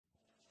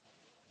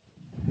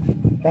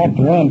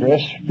Dr.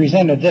 Andrus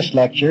presented this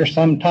lecture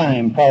some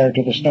time prior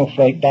to the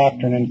Snowflake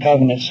Doctrine and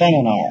Covenant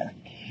Seminar.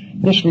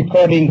 This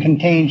recording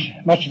contains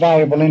much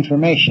valuable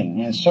information,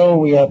 and so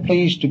we are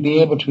pleased to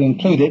be able to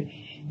include it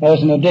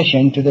as an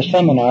addition to the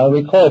seminar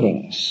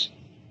recordings.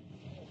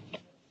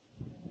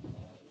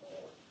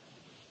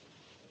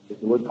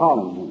 The word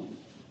calling means.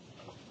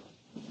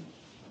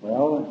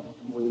 Well,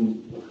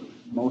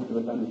 most of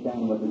us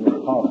understand what the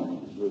word calling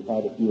means. We've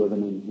had a few of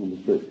them in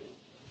the church.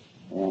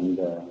 And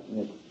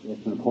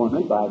it's an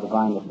appointment by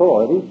divine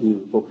authority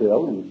to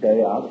fulfill and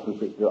carry out a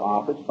particular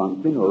office,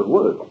 function, or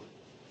work.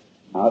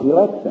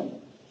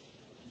 Election.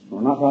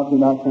 We're not talking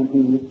about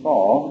something this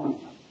fall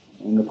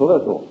in the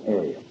political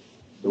area.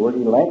 The word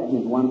elect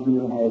is one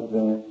who has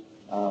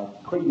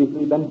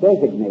previously been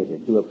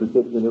designated to a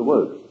particular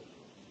work.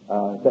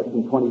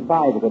 Section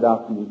 25 of the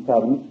Doctrine and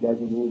Covenants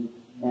designates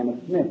Anna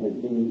Smith as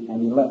being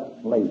an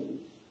elect lady.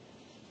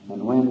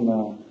 And when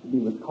he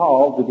was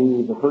called to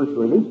be the first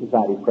Relief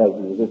Society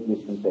president of this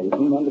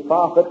dispensation, then the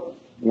prophet,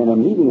 in a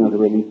meeting of the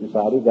Relief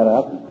Society, got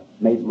up and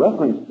made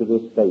reference to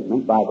this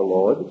statement by the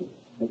Lord,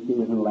 that she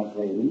was an elect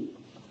lady,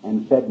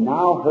 and said,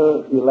 now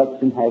her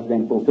election has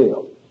been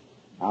fulfilled.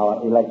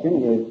 Our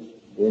election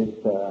is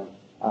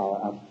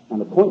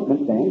an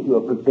appointment, then, to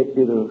a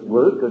particular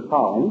work or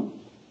calling.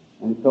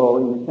 And so,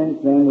 in a sense,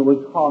 then, the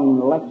words calling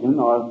and election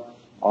are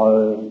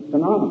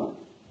synonymous.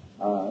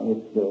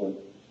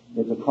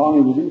 It's a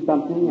calling to do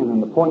something and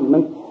an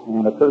appointment,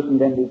 and a person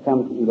then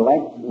becomes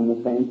elect in the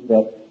sense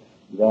that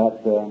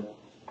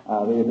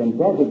they have been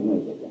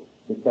designated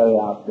to carry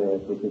out their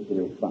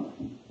particular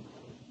function.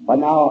 But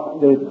now,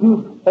 there are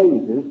two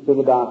phases to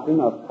the doctrine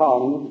of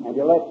calling and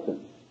election.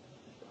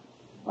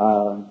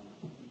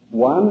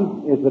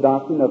 One is the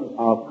doctrine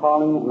of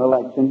calling and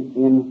election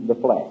in the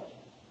flesh.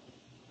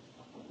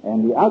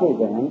 And the other,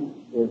 then,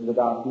 is the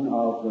doctrine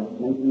of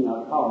making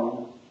our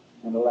calling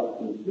and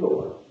election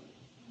pure.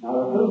 Now,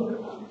 the first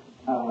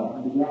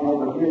began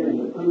over here in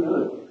the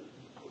pre-earth.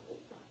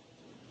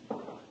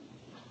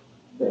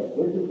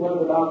 This is where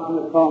the doctrine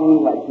of calling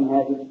and election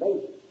has its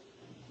basis.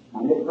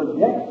 And it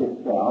projects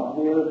itself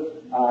here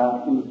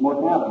in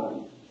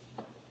mortality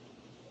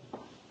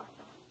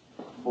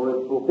for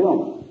its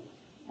fulfillment.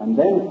 And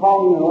then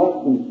calling and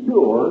election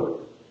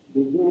pure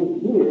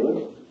begins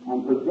here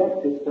and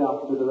projects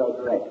itself to the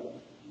resurrection.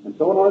 And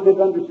so in order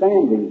to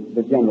understand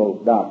the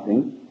general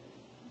doctrine,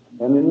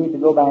 then we need to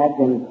go back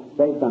and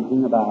say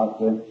something about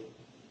the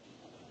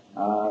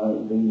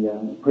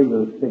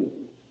pre-earth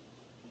scene.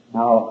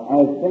 Now,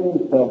 as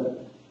things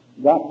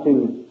got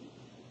to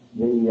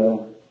the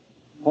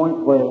point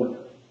where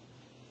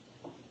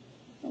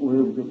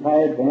we were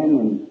prepared then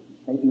and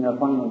taking our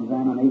final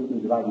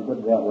examinations, if I can put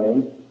it that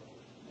way,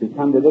 to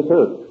come to this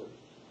earth,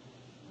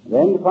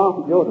 then the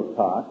prophet Joseph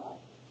taught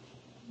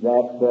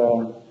that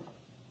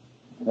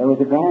there was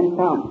a grand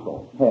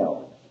council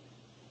held.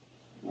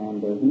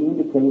 And he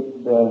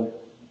indicates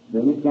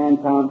this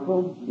grand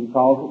council, he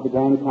calls it the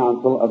grand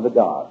council of the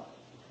gods.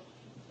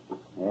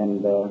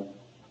 And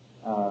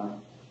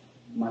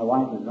my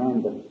wife has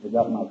ran to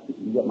get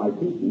my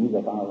teachings.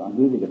 I'll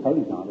give you the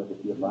page on it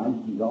if you like.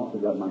 She's also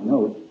got my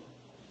notes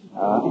in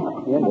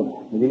it.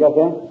 Have you got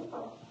that?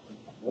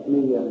 Let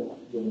me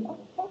give it.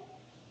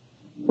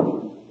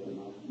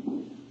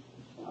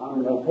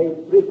 On page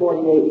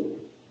 348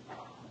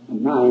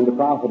 and 9, the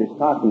prophet is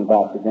talking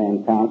about the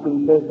grand council.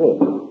 He says this: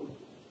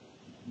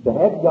 the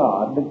head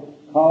God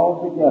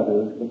called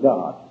together the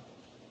gods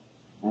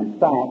and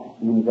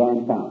sat in the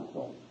grand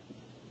council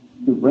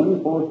to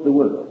bring forth the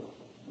world.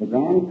 The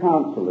grand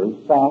counselors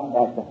sat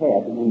at the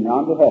head in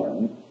yonder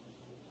heavens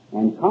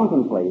and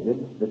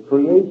contemplated the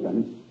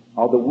creation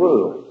of the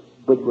worlds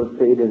which were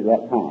created at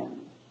that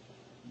time.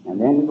 And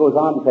then he goes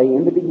on to say,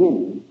 in the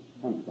beginning,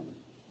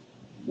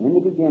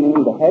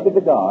 the head of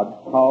the gods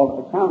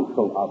called a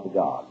council of the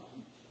gods.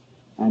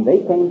 And they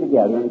came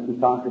together and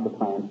concocted the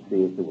plan to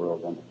create the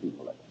world and to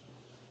people it.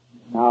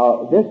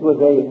 Now, this was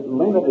a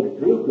limited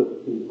group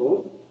of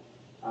people.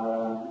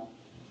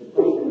 The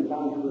Christian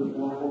council, for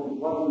example,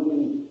 wasn't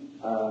being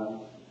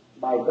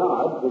by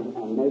God,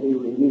 and maybe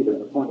we need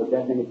a point of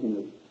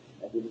definition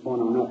at this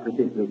point on that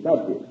particular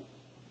subject.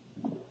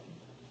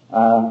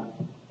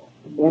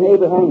 In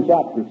Abraham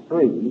chapter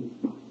 3,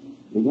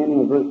 beginning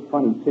in verse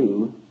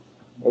 22,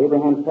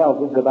 Abraham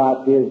tells us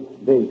about his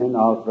vision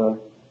of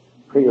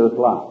pre-earth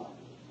life.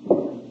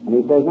 And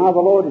he says, now the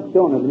Lord has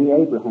shown unto me,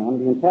 Abraham,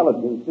 the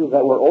intelligences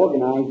that were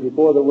organized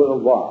before the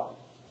world was.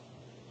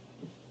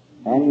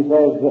 And he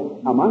says,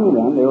 among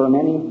them there were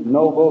many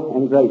noble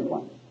and great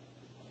ones.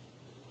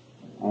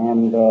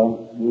 And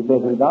he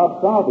says, and God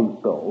saw these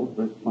souls,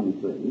 verse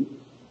 23,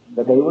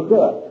 that they were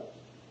good.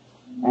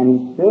 And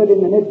he stood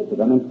in the midst of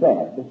them and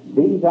said,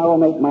 these I will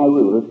make my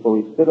rulers, for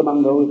he stood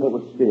among those that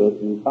were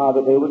spirits, and he saw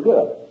that they were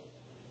good.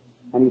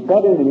 And he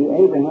said unto me,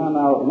 Abraham,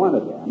 thou art one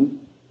of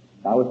them,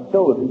 thou wast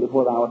chosen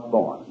before thou wast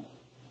born.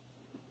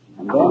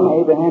 And then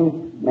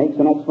Abraham makes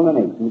an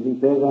explanation. He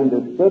says, and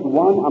there stood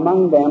one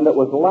among them that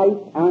was like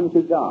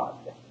unto God.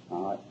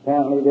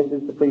 Apparently this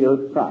is the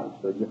pre-earth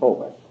Christ, or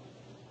Jehovah.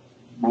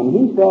 And And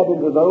he said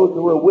unto those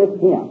who were with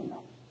him,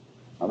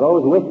 now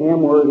those with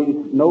him were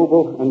these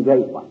noble and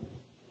great ones.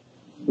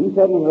 He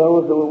said unto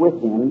those who were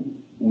with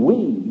him,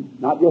 we,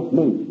 not just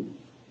me,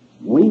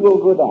 we will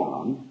go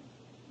down,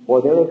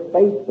 for there is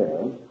space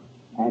there,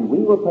 and we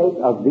will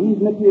take of these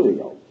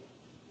materials,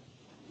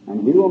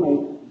 and we will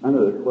make an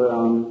earth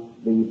whereon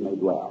these may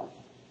dwell.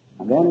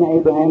 And then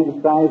Abraham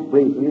describes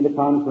briefly the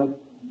conflict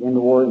in the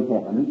war in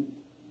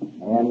heaven,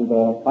 and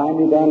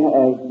finally then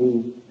as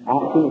the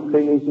action of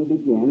creation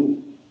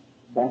begins,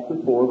 chapter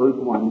 4, verse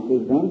 1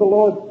 says, then the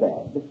Lord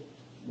said,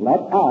 let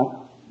us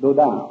go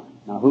down.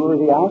 Now who are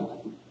the us?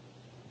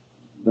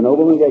 The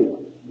noble and great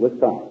ones, with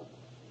Christ.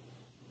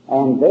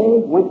 And they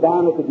went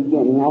down at the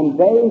beginning, and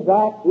they,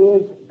 that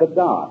is the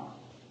gods,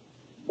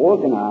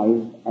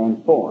 organized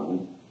and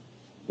formed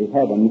the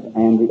heavens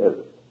and the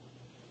earth.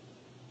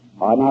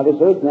 Now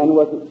this earth then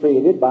wasn't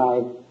created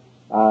by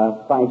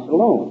Christ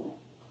alone.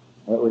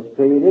 It was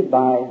created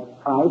by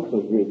Christ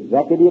as the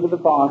executive of the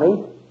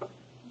Father,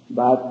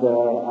 but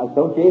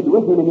associated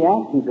with him in the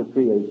actions of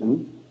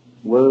creation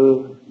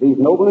were these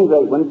noble and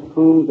great ones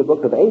whom the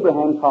book of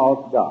Abraham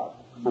calls God.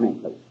 Come in,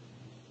 please.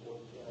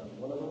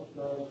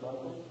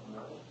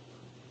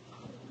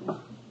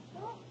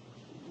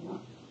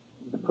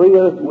 The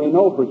pre-earth, we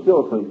know for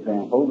sure, for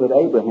example, that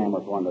Abraham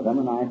was one of them,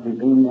 and I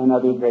presume then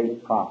other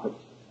great prophets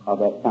of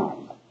that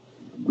time.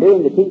 Here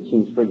in the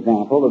teachings, for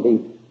example, of the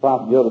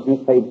prophet Joseph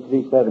Smith, page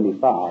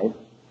 375,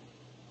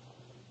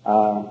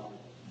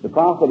 the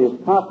prophet is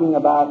talking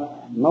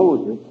about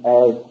Moses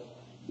as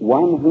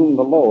one whom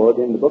the Lord,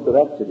 in the book of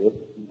Exodus,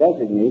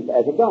 designates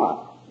as a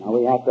God. Now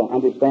we have to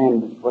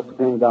understand what the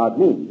term God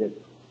means. There's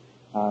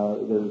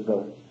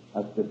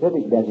a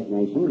specific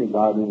designation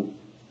regarding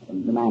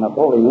the man of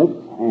holiness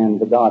and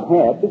the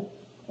Godhead,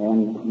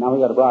 and now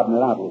we've got to broaden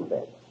it out a little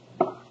bit.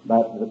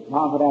 But the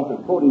prophet, after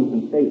quoting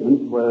some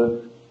statements where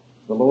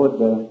the Lord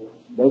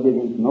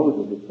designates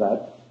Moses as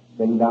such,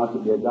 saying, thou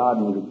shalt be a God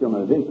in the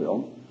children of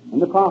Israel,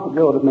 and the prophet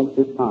Joseph makes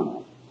this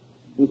comment.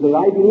 He says,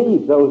 I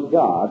believe those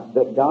gods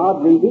that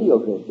God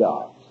reveals as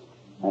gods.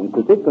 And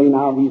particularly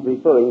now he's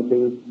referring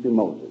to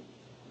Moses.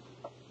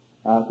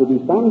 To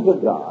be sons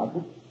of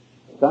God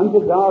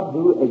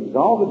who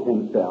exalted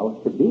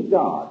themselves to be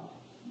gods,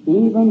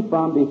 even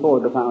from before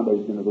the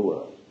foundation of the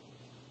world.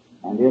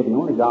 And they're the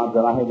only gods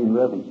that I have any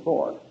reverence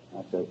for.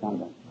 That's a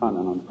kind of a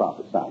comment on the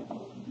prophet's side.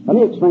 Let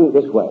me explain it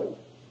this way.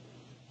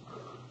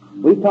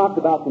 We've talked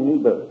about the new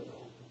birth.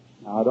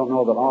 Now, I don't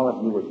know that all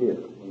of you were here.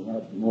 We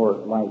had more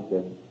like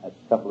a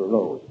couple of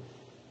rows.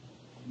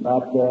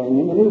 But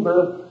in the new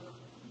birth,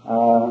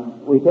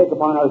 we take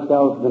upon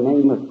ourselves the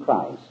name of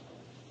Christ.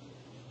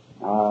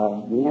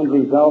 The end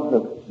result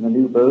of the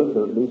new birth,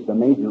 or at least a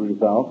major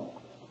result,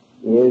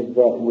 is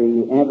that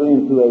we enter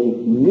into a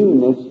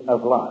newness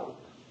of life,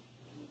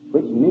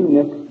 which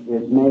newness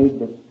is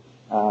made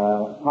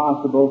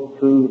possible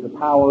through the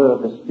power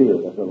of the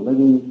Spirit, of the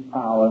living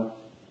power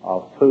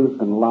of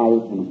truth and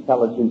light and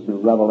intelligence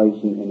and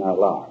revelation in our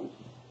lives.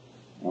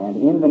 And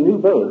in the new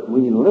birth,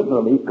 we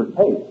literally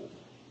partake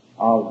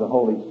of the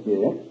Holy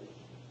Spirit,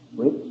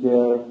 which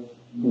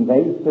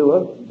conveys to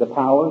us the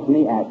powers and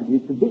the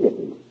attributes of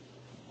deity.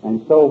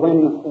 And so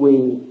when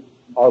we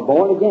are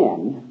born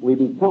again, we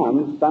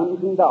become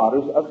sons and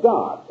daughters of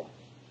God.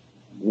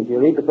 And if you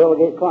read the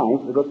Profligate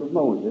Christ, the book of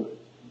Moses,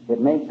 it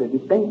makes a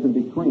distinction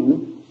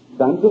between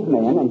sons of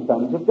men and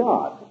sons of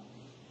God.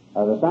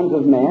 The sons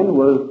of men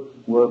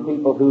were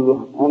people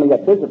who only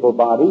got physical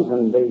bodies,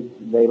 and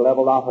they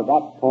leveled off at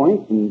that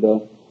point and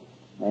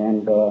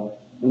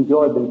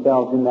enjoyed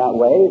themselves in that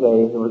way.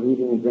 They were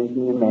eating and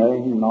drinking and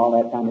marrying and all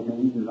that kind of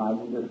thing, and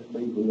riding their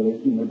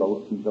freely in their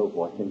boats and so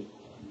forth, and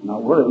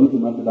not worrying too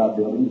much about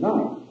building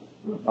Zion.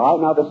 All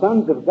right, now the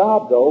sons of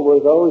God, though, were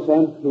those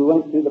then who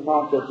went through the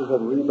processes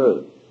of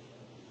rebirth.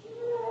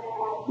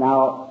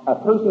 Now, a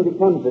person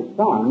becomes a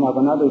son of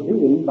another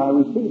being by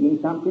receiving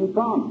something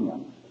from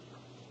him.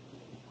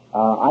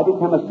 I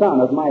become a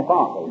son of my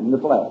father in the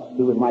flesh,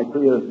 who is my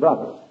pre-earth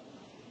brother,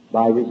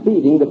 by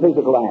receiving the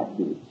physical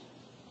attributes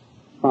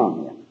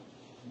from him.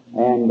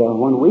 And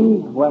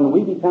when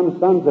we become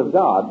sons of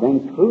God,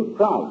 then through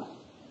Christ,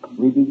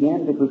 we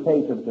begin to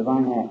partake of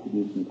divine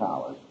attributes and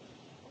powers.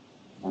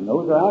 And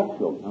those are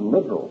actual and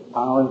literal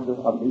powers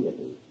of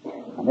deity.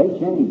 And they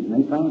change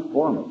and they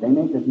transform us. They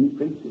make us new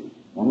creatures.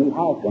 When we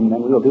have them,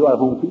 then we'll do our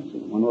home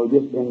teaching. When we're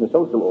just in the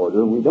social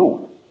order, we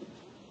don't.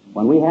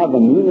 When we have the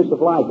newness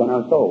of life in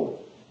our souls,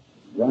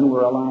 then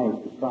we're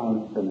alive to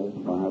Christ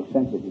and are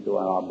sensitive to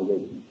our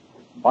obligations.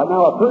 Or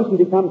now a person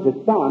becomes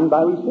a son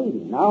by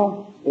receiving.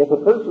 Now, if a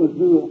person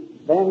who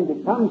then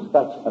becomes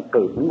such a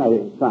person,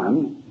 a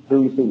son,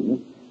 through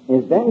receiving,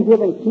 is then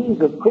given keys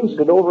of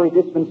priesthood over a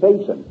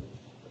dispensation,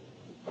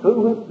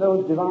 through which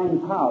those divine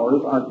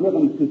powers are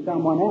given to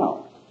someone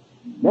else,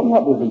 then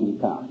what does he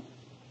become?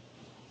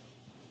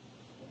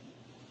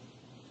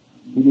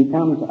 He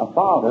becomes a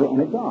father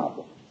and a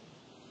God.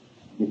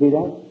 You see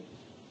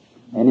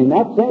that? And in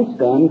that sense,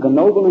 then, the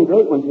noble and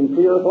great ones in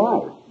pre-earth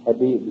life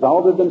had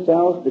exalted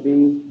themselves to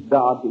be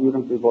gods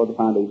even before the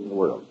foundation of the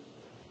world.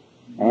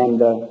 And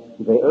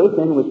the earth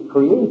then was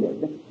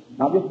created,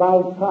 not just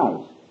by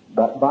Christ,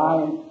 but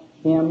by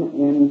Him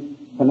in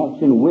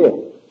connection with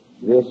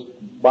this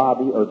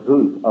body or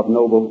group of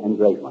noble and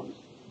great ones.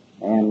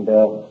 And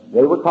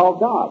they were called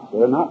gods.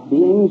 They're not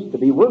beings to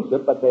be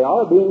worshipped, but they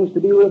are beings to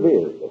be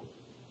revered.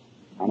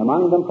 And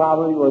among them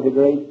probably were the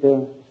great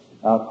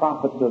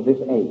prophets of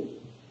this age.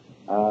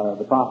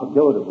 The prophet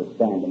Joseph would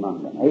stand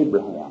among them.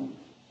 Abraham,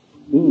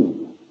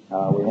 Eve.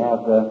 We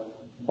have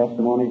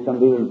testimony, some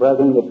of the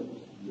brethren,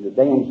 that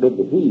they understood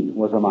that he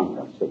was among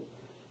them, see.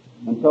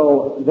 And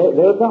so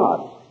they're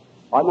gods.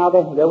 Now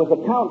there was a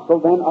council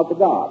then of the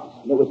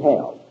gods that was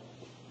held.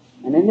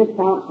 And in this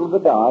council of the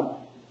gods,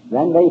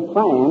 then they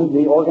planned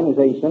the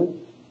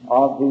organization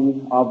of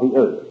the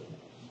earth.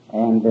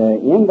 And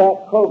in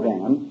that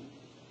program,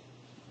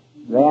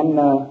 then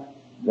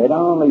they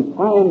not only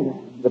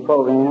planned the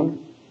program,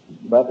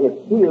 but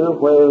it's here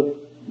where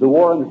the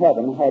war in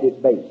heaven had its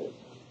basis.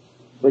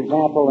 For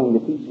example, in the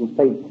teachings,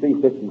 page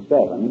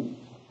 357,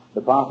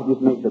 the prophet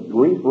just makes a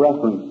brief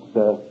reference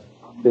to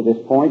this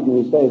point,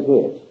 and he says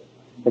this: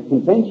 the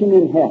contention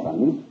in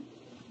heaven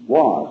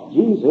was,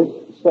 Jesus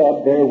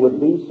said there would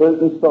be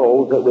certain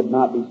souls that would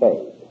not be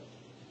saved.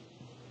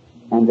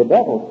 And the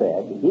devil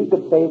said he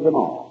could save them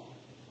all,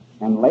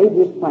 and laid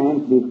his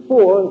plans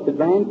before the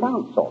grand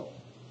council.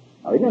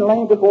 Now, he didn't lay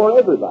them before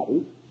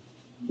everybody.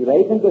 He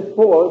laid them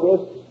before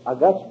this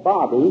august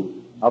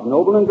body of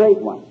noble and great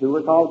ones who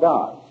were called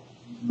gods,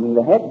 whom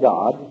the head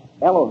God,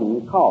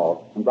 Elohim,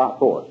 called and brought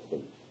forth.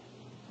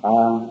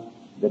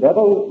 The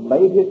devil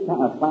laid his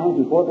plans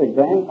before the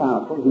grand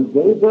council, who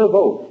gave their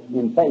vote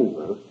in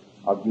favor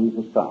of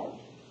Jesus Christ.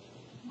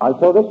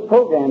 So this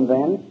program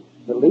then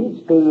that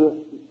leads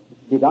to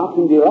the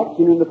adopting the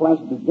election in the flesh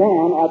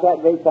began at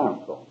that great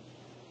council.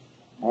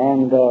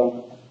 And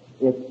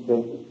this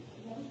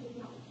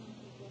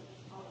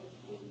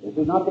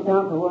is not the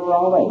council where we're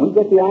all at. We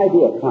get the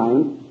idea at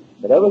times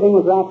that everything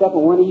was wrapped up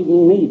in one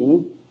evening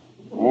meeting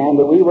and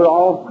that we were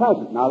all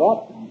present.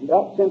 Now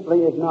that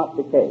simply is not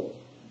the case.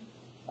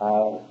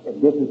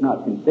 This is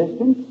not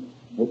consistent.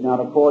 It's not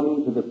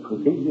according to the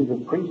procedures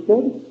of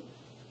priesthood.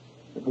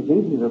 The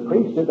procedures of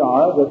priesthood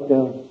are that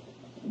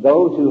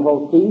those who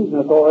hold keys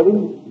and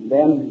authority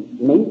then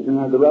meet, and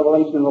under the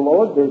revelation of the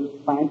Lord, there's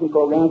plans and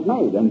programs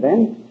made. And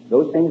then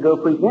those things are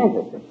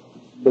presented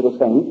to the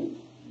saints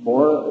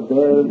for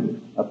their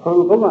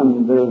approval,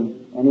 and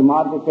any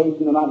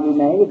modification that might be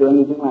made or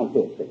anything like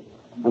this.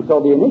 And so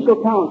the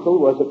initial council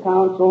was a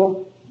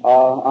council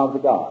of the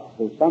gods.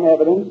 There's some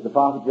evidence the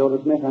prophet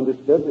Joseph Smith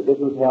understood that this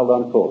was held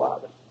on full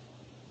of it.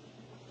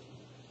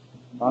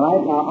 All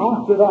right,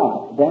 now after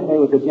that, then there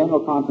was a general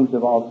conference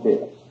of all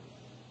spirits.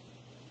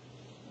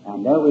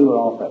 And there we were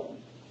all present.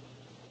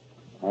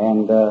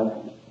 And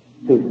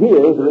to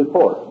hear the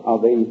report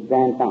of the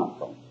Grand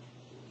Council.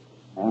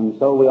 And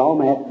so we all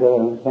met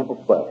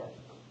Temple Square.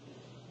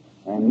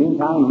 And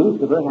meantime,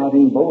 Lucifer,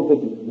 having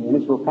bolted the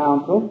initial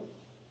council,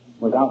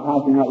 was out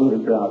passing out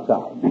literature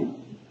outside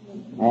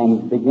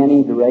and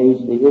beginning to raise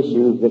the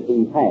issues that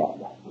he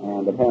had,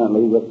 and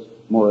apparently with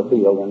more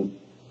appeal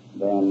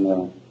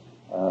than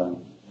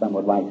some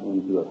would like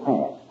him to have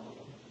had.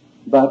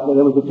 But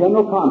there was a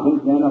general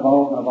conference then of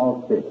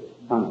all spirits.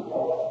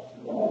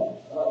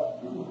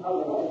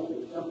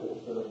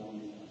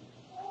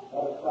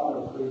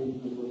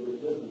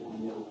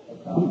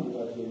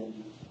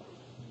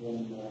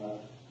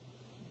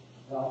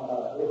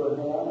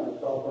 Abraham, and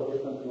it's also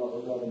different from what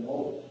was done in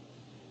Moses.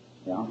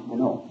 Yeah, I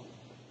know.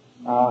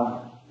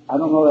 I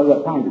don't know that I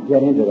have time to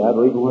get into that,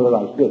 or even whether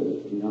I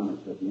should, to be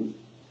honest with you.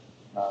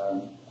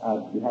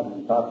 I'd be happy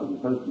to talk with you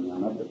personally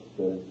on it, but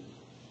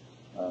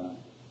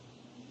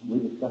we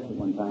discussed it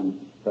one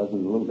time,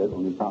 President, a little bit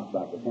when we talked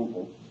about the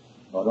temple.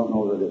 So I don't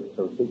know that it's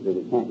so secret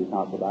it can't be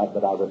talked about,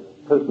 but I would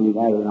personally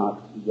rather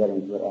not get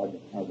into it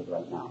as of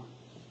right now.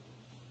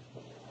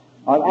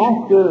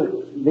 After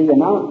the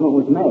announcement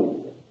was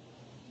made,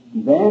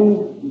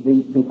 then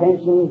the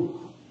contention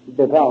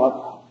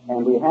developed,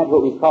 and we had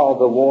what we call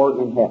the war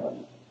in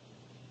heaven.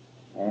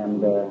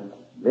 And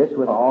this,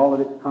 with all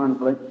of its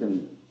conflicts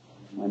and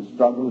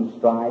struggle and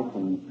strife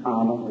and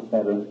trauma,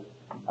 etc.,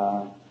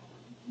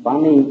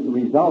 finally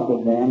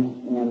resulted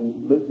then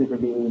in Lucifer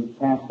being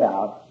cast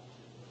out,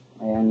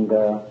 and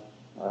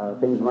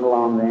things went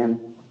along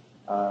then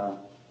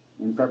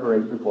in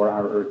preparation for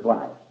our earth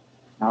life.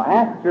 Now,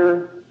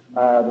 after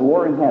the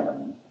war in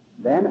heaven,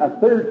 then a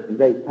third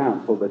great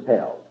council was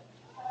held.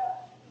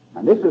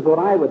 And this is what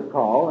I would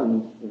call,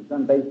 and it's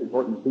done based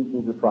upon the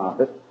teachings of the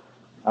prophet,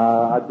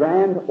 a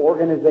grand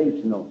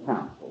organizational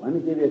council. Let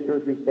me give you a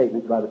cursory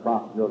statement by the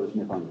prophet Joseph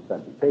Smith on the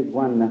subject. Page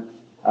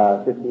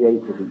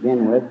 158 to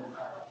begin with.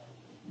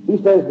 He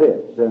says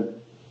this: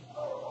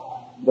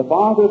 the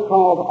Father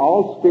called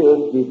all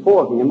spirits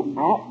before him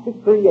at the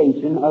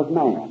creation of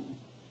man.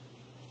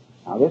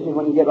 Now this is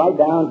when you get right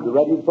down to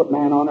ready to put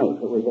man on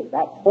earth. It was at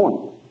that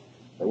point.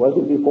 It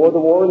wasn't before the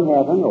war in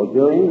heaven or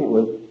during. It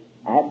was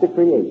at the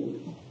creation.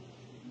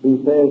 He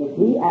says,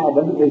 he,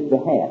 Adam, is the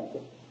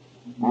head,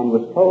 and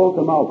was told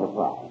to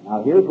multiply.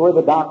 Now here's where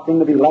the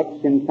doctrine of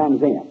election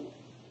comes in.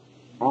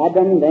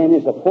 Adam then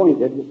is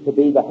appointed to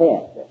be the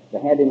head. The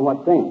head in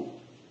what sense?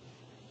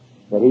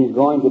 That he's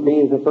going to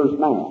be as the first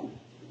man,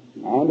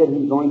 and that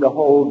he's going to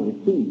hold the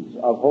keys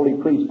of holy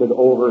priesthood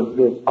over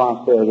his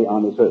posterity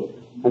on this earth.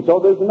 And so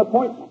there's an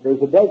appointment,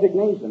 there's a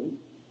designation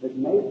that's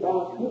made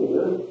back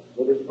here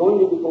that is going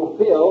to be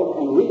fulfilled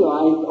and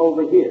realized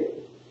over here.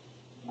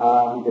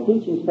 The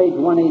teaching's page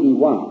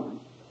 181.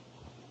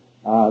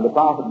 The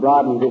prophet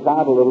broadens this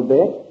out a little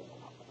bit,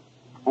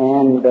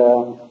 and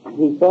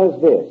he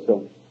says this,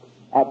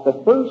 at the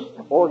first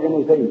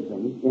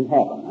organization in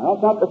heaven. Now,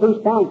 that's not the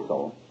first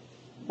council.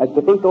 That's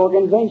the first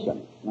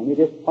organization. Let me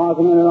just pause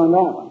a minute on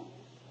that one.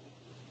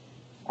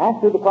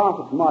 After the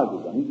prophet's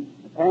martyrdom,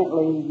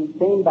 apparently he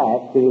came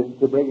back to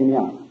Brigham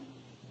Young.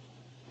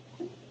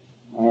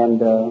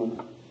 And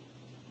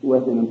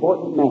with an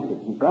important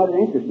message. It's rather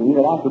interesting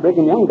that after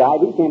Brigham Young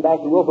died, he came back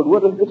to Wilford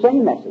Wood with the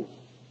same message.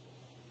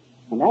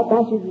 And that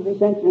message is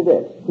essentially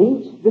this: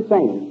 teach the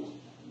saints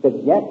to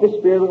get the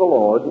Spirit of the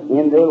Lord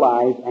in their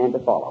lives and to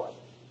follow it.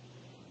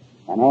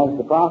 And as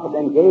the prophet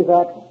then gave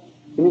that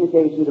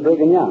communication to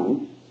Brigham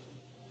Young,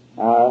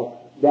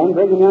 then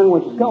Brigham Young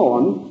was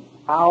shown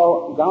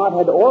how God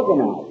had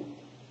organized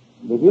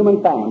the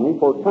human family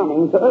for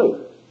coming to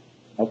earth.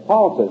 As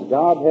Paul says,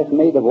 God hath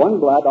made of one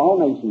blood all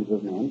nations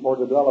of men for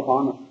to dwell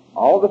upon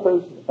all the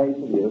face of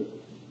the earth,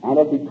 and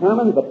hath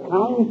determined the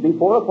times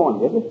before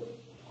appointed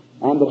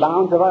and the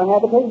bounds of our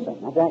habitation.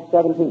 That's Acts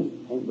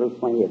 17, verse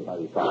 28, if I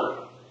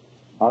recall.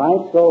 All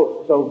right,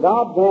 so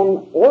God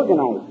then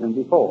organized them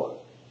before.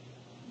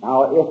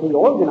 Now, if he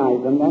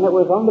organized them, then it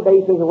was on the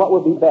basis of what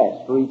would be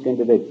best for each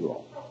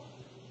individual.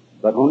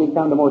 But when we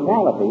come to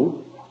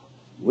mortality,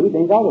 we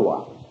think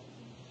otherwise.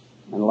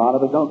 And a lot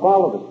of us don't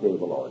follow the Spirit of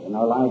the Lord, and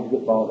our lives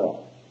get balled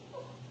up.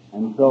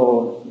 And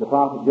so the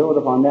prophet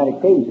Joseph on that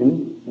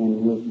occasion,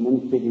 in his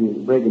ministry to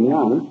Brigham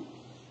Young,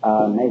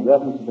 made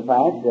reference to the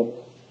fact that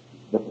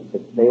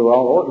they were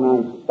all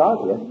organized to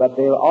start with, but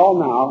they are all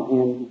now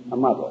in a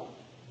muddle.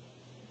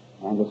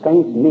 And the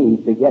saints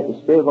need to get the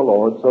Spirit of the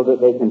Lord so that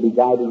they can be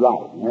guided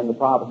right. And then the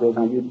prophet says,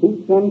 now you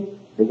teach them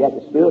to get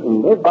the Spirit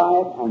and live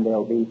by it, and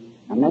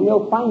then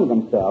they'll find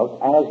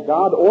themselves as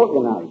God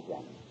organized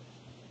them.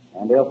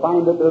 And they'll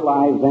find that their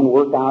lives then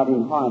work out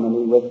in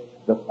harmony with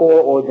the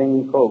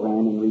foreordained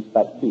program in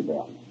respect to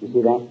them. You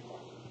see that?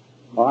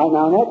 All right,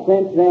 now in that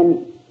sense,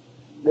 then,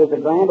 there's a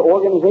grand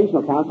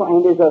organizational council,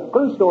 and there's a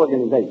first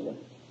organization.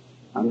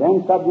 And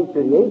then, subject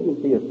to the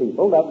agency of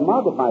people, that's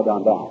modified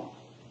on down,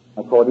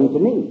 according to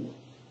needs.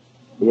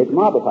 It's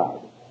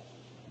modified.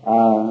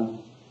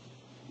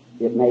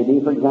 It may be,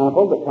 for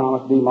example, that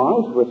Thomas B.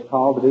 Morris was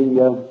called to be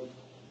the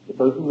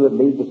person who would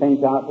lead the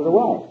saints out to the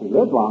west. He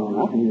lived long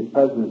enough, and he was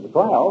president of the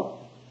 12.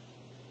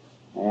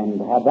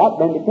 And had that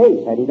been the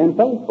case, had he been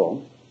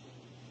faithful,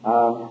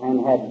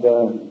 and had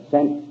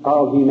sent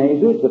Charles G.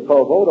 Mazur, the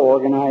provost, to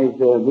organize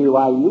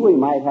BYU, we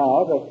might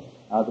have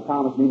the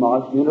Thomas B.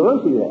 Morris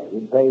University there.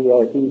 We'd say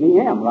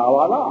TVM, la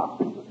la la.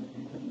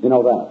 You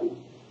know that.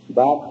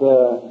 But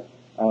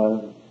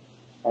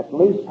at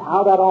least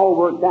how that all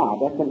worked out,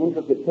 that's an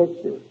intricate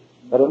picture.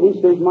 But at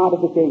least there's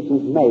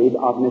modifications made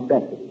of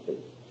necessity.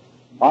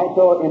 All right,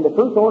 so in the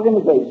first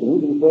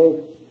organization, he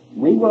says,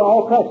 we were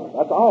all present.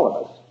 That's all of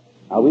us.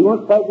 Now, we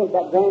weren't present at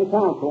that grand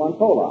council on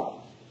Kolob.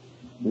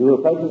 We were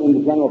present in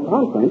the general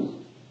conference,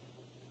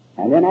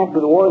 and then after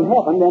the war in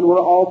heaven, then we're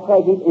all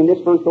present in this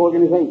first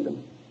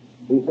organization.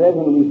 He says,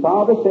 when we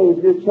saw the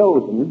Savior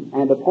chosen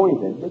and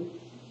appointed,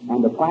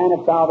 and the plan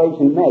of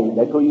salvation made,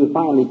 that's where you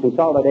finally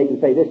consolidate and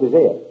say, this is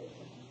it.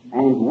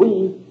 And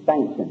we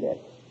sanctioned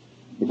it.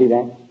 You see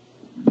that?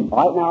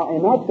 All right, now,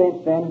 in that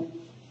sense, then,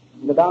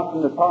 the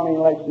doctrine of calling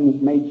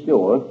elections made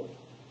sure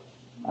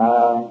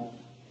has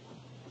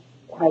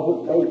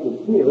its basis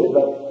here,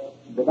 but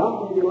the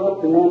doctrine of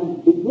election then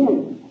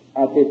begins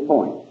at this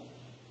point.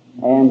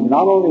 And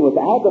not only was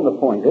Adam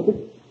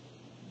appointed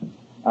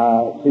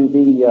to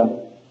be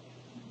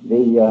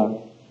the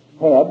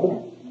head,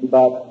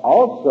 but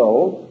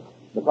also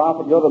the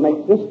prophet Joseph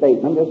makes this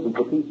statement. This is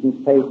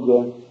Ephesians page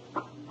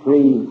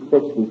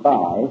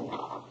 365.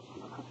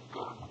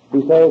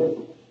 He says,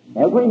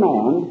 every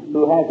man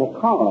who has a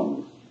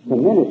calling to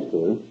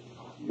minister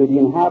to the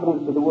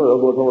inhabitants of the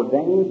world was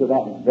ordained to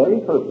that very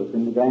purpose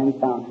in the grand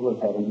council of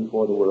heaven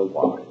before the world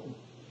was.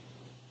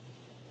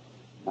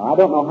 Now, I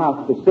don't know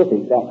how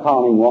specific that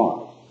calling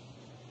was.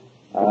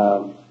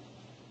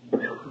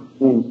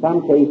 In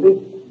some cases,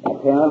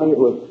 apparently it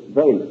was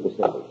very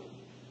specific.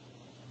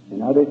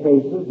 In other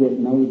cases, it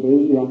may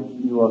be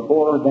you are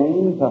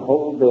foreordained to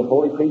hold the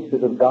holy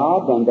priesthood of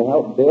God and to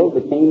help build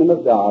the kingdom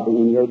of God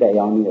in your day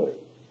on the earth.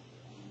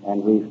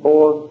 And we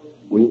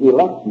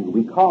elect you,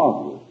 we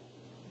call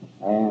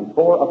you, and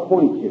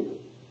appoint you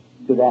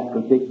to that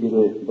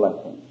particular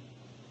blessing.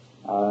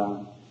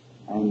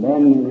 And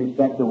then in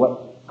respect to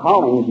what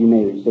callings you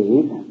may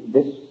receive,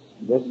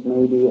 this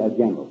may be a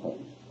general thing.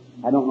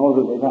 I don't know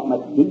that there's that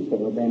much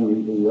detail been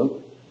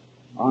revealed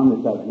on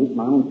the subject.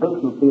 My own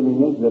personal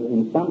feeling is that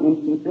in some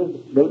instances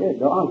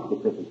there are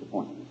specific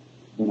appointments.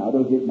 In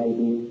others it may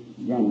be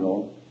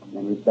general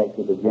in respect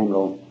to the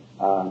general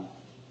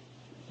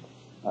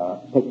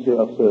picture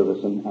of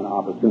service and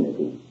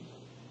opportunity.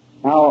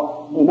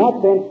 Now, in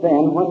that sense,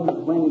 then, when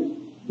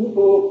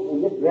people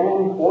in this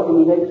grand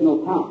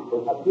organizational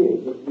council appear,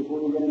 just before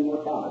you get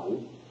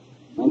immortality,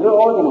 when they're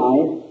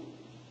organized,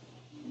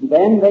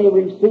 then they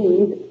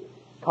receive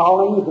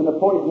callings and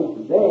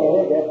appointments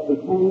there that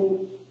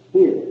pertain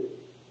here.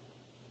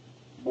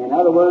 In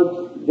other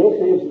words, this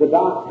is the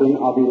doctrine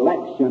of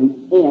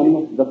election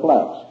in the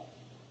flesh.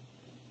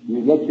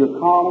 You get your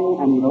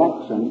calling and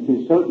election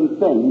to certain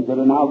things that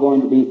are now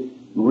going to be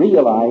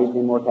realized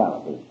in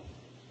mortality.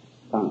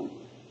 Come.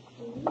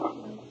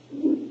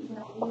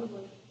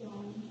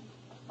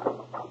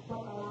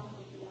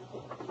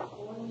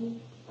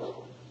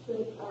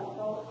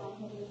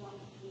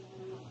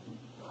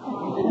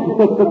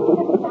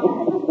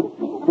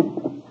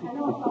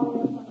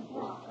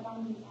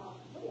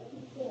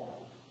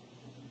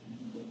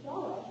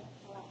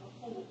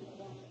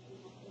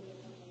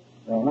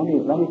 Well,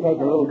 let me take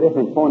a little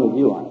different point of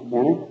view on it,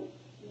 can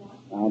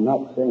I? I'm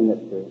not saying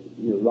that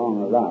you're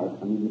wrong or right.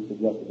 Let me just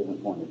suggest a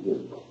different point of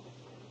view.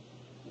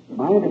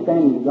 My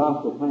understanding of the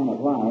gospel plan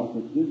of life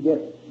is you get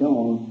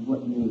shown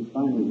what you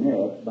finally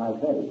merit by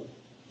faith.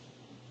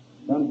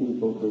 Some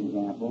people, for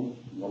example,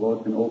 the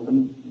Lord can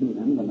open to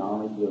them the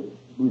knowledge of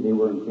who they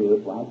were in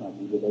previous life, like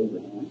He did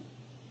Abraham,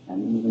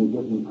 and even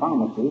give them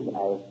promises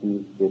as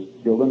to his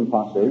children and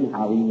posterity,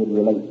 how he would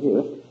relate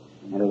here,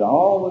 and it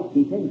all was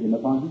contingent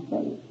upon his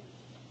faith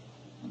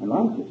and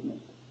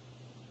righteousness.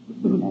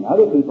 And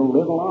other people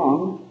live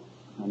along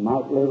and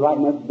might live right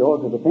next door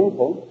to the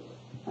temple,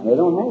 and they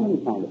don't have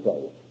any kind of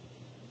faith.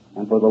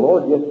 And for the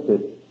Lord just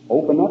to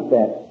open up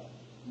that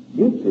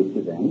future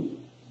to them,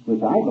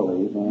 which I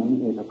believe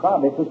then is a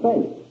product of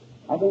faith.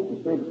 I think the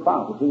spirit of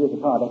prophecy is a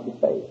product of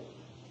faith.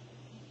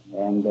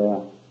 And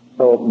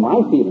so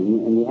my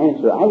feeling and the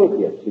answer I would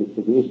give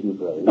to the issue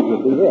raised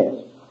would be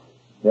this,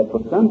 that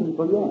for some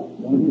people, yes,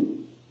 they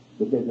do,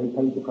 because they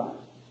paid the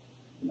price.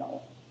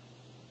 No.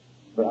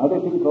 For other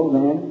people,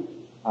 then,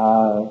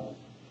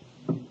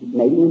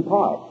 maybe in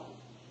part.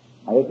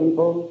 Other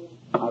people,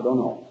 I don't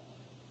know.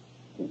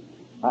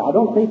 I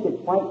don't think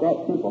it's quite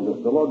that simple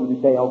that the Lord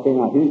would say, okay,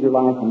 now here's your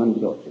life, I'm going to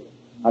show it to you.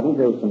 I think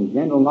there was some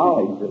general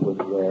knowledge that was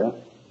there,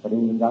 but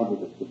in regard to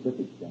the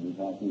specific things,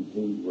 I think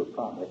these were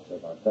products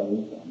of our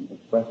faith and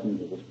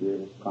expressions of the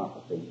spirit of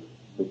prophecy,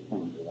 which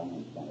comes with our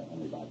understanding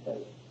only by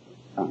faith.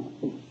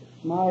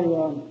 My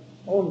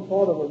own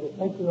thought of it, the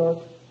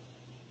patriarch,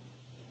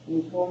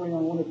 and he told me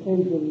on one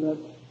occasion that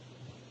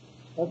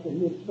after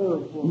he had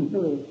served for a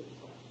period,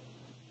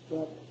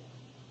 that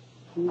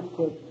he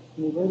could,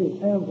 when he laid his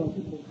hands on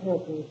people's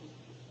heads to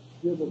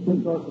give the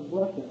patriarch a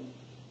blessing.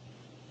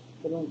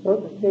 But on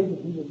certain occasions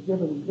he was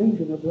given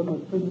vision of them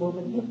and three more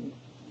existence.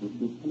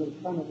 And the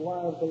kind of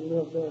lives they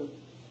lived there.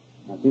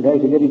 Now see, there's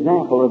a good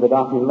example of the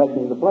doctrine of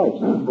election of the flesh.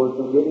 Of course,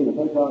 for giving the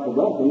patriarchal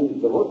blessing,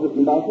 the Lord puts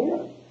you back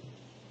here.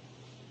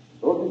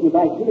 The Lord puts you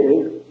back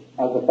here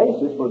as a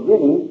basis for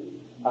giving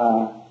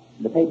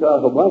the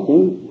patriarchal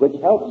blessing, which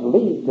helps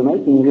lead to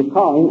making your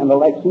calling and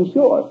election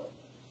sure.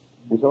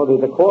 And so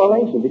there's a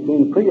correlation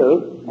between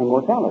pre-earth and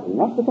mortality. And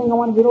that's the thing I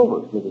want to get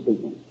over this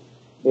evening,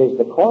 is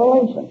the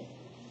correlation.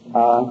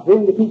 Here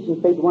in the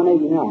Teachings, page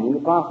 189, the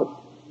prophet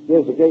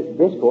gives a great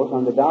discourse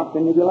on the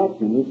doctrine of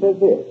election. He says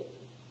this.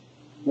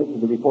 This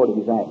is the report of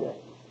his address.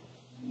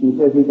 He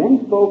says, he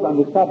then spoke on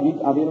the subject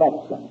of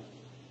election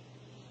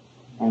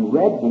and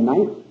read the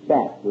 9th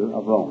chapter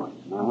of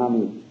Romans. Now, I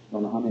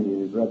don't know how many of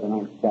you have read the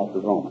 9th chapter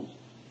of Romans.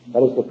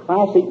 But it's the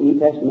classic New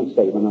Testament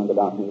statement on the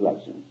doctrine of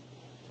election.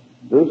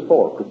 Verse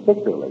 4,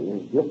 particularly,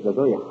 is just the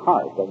very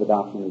heart of the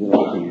doctrine of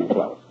election in the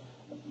flesh.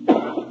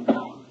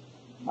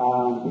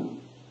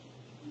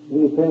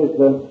 He says,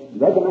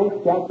 read the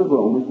 9th chapter of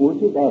Romans,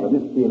 which is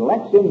evidence the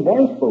election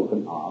there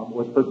spoken of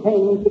was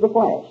pertaining to the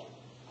flesh.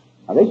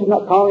 Now, this is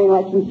not calling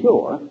election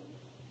sure.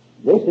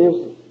 This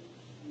is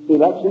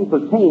election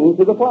pertaining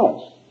to the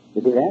flesh.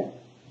 You see that?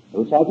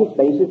 Which has its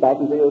basis back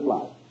in the earth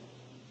life.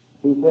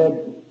 He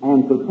said,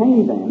 and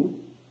pertain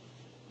then,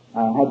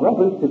 had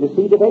reference to the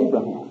seed of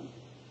Abraham.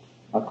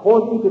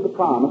 According to the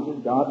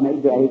promises God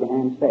made to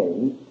Abraham,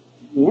 saying,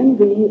 in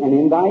thee and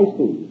in thy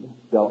seed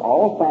shall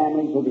all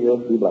families of the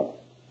earth be blessed.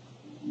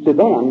 To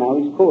them, now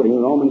he's quoting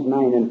Romans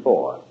 9 and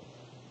 4,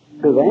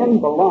 to them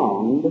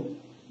belonged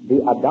the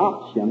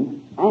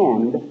adoption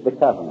and the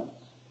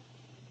covenants.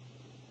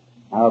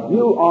 Now, if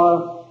you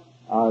are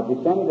a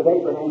descendant of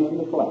Abraham in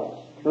the flesh,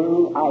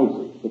 through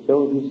Isaac, the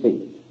chosen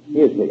seed,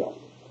 Israel,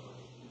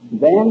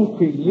 then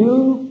to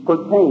you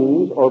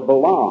pertains or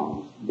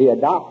belongs the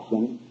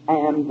adoption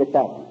and the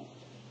covenant.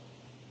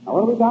 Now,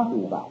 what are we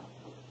talking about?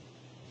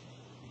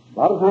 A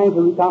lot of times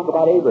when we talk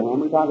about Abraham,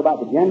 we talk about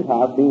the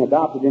Gentiles being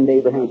adopted into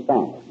Abraham's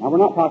family. Now, we're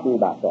not talking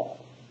about that.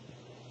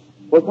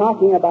 We're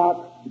talking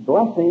about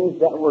blessings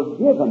that were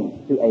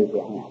given to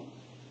Abraham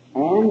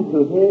and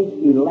to his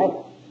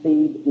elect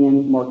seed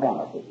in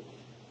mortality.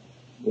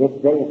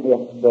 If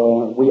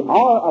we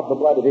are of the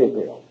blood of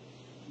Israel,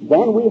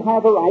 then we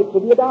have a right to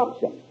the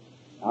adoption.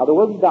 Now, the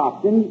word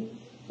adoption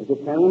is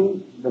a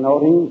term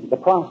denoting the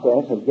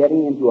process of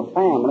getting into a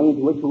family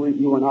into which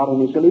you were not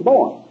initially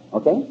born.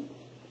 Okay?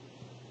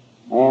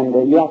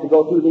 And you have to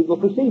go through legal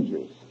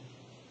procedures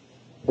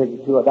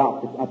to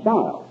adopt a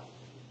child.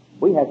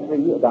 We had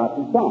 3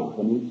 adopted sons,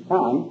 and each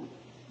time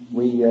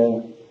we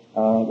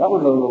got one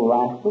of those little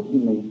rascals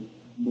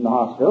in the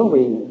hospital.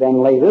 We then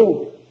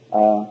later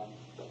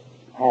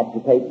had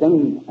to take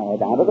them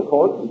down to the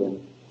court to the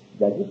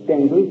judge's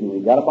chambers, and we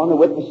got up on the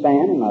witness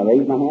stand, and I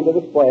raised my hand to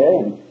the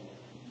square,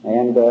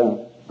 and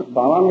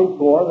solemnly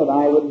swore that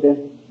I would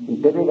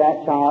consider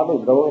that child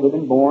as though it had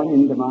been born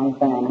into my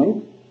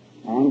family,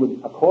 and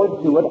would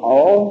accord to it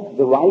all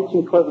the rights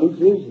and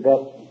privileges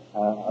that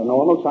a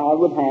normal child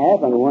would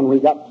have. And when we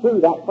got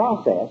through that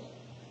process,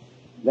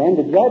 then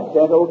the judge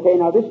said, okay,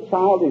 now this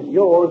child is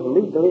yours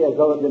legally as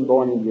though it had been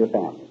born into your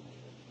family.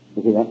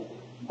 You see that?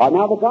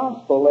 Now the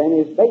gospel then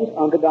is based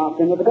on the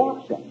doctrine of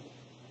adoption.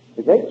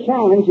 The great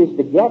challenge is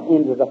to get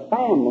into the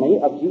family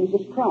of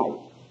Jesus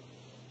Christ.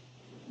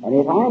 And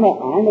if I'm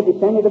a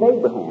descendant of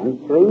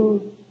Abraham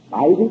through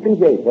Isaac and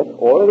Jacob,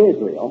 or of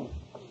Israel,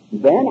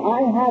 then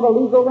I have a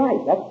legal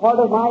right. That's part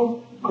of my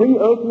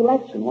pre-earth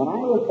election. When I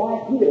was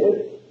back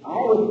here,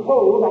 I was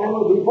told I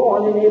would be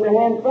born in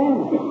Abraham's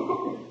family,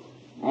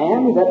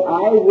 and that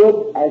I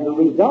would, as a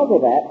result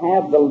of that,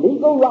 have the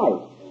legal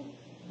right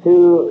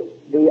to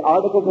the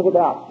articles of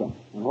adoption.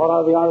 And what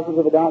are the articles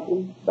of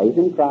adoption? Faith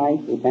in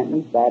Christ,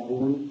 repentance,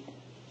 baptism,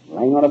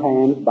 laying on of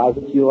hands, by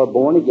which you are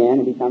born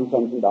again and become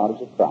sons and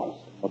daughters of Christ.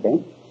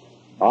 Okay?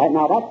 All right,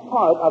 now that's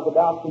part of the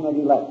doctrine of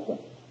election,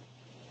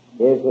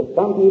 is that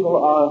some people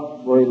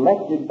were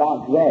elected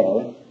back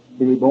there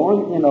to be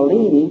born in a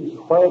lineage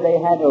where they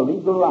had a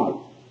legal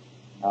right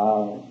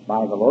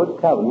by the Lord's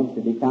covenant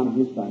to become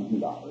His sons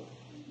and daughters,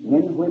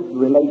 in which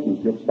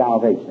relationship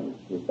salvation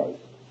is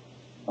based.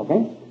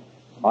 Okay?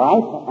 All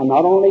right? And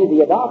not only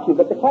the adoption,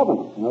 but the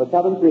covenant. Now, the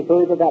covenant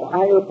refers to that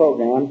higher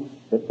program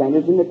that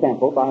centers in the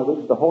temple by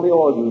which the holy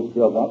order is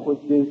built up,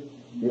 which is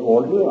the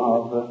order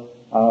of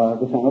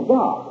the Son of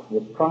God.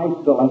 It's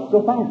Christ's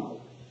celestial family.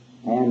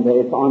 And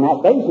it's on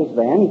that basis,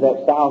 then,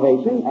 that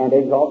salvation and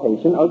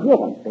exaltation are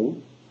given.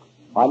 See?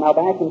 All right, now,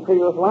 back in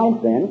pre-earth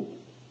life, then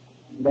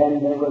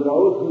there were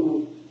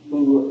those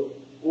who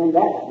in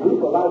that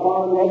group of our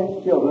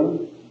born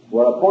children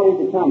were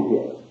appointed to come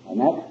here. And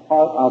that's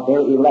part of their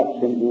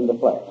election in the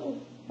flesh.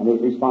 And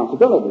there's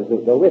responsibilities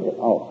that go with it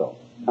also.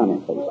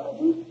 Comment, please.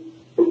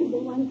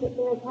 The ones that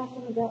they're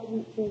talking about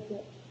when it says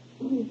that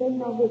they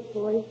know His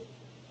voice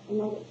and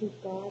know that He's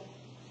God,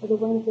 are the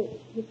ones that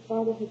His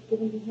Father has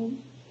given to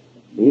Him?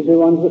 These are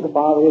ones that the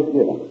Father has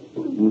given.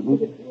 Mm-hmm.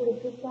 Would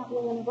it just that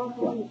way, and I've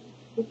also wanted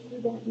to see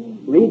that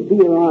name. Read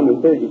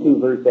Deuteronomy 32,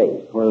 verse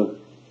 8,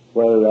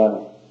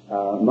 where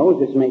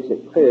Moses makes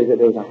it clear that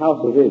there was a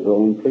house of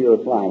Israel in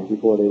pre-earth life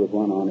before there was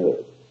one on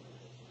earth.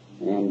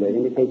 And it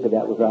indicates that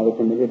that was rather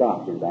primitive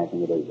doctrine back in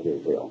the days of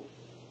Israel.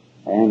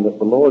 And that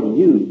the Lord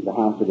used the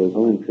house of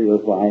Israel in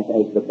pre-earth life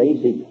as the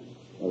basic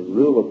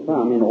rule of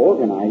thumb in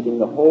organizing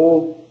the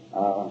whole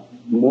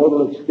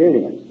mortal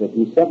experience, that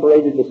He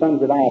separated the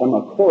sons of Adam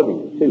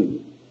according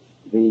to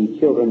the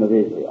children of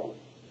Israel.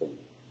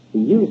 He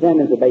used them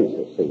as a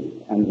basis,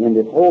 see, and in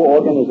this whole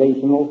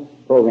organizational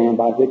program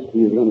by which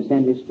He was going to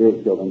send His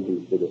spirit children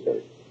to this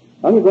earth.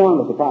 Let me go on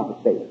with the prophet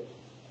statement.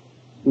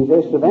 He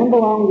says, to them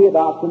belong the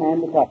adoption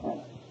and the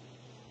covenant.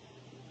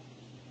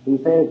 He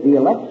says, the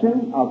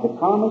election of the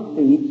promised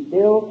seed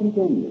still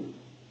continues.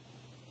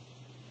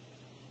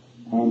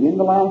 And in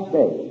the last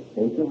days,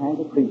 they shall have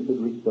the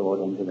priesthood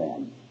restored unto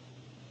them.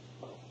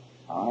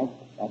 All right?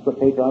 That's what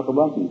patriarchal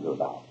blessings are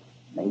about.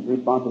 Major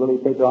responsibility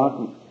of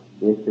patriarchal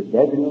is to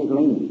designate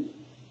lineage.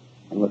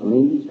 And with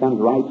lineage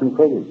comes rights and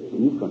privileges.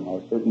 Ephraim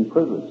has certain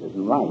privileges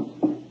and rights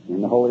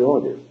in the holy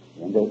order,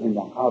 in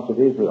the house of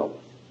Israel,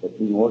 that's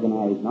being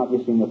organized not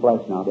just in the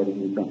flesh now, but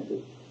in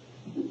eternity.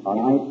 All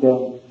right?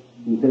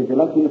 He says,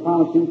 electing the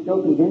promised seed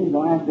still continues. In the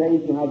last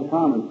days shall have the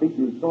promised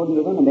priesthood restored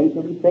unto them, and they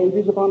shall be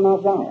saviors upon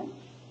Mount Zion.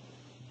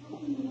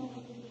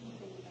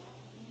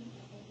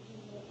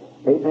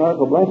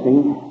 Patriarchal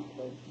blessing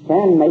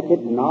can make it,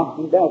 and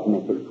often does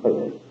make it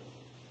clear.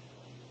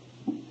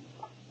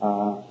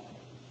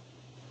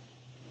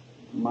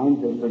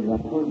 Mine says, for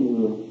example,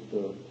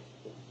 the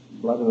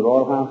blood of the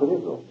royal house of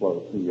Israel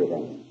flows through your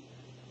veins.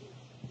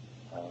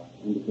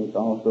 Indicates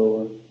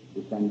also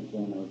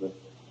descendant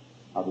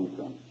of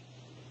Ephraim.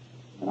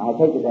 And I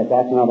take it that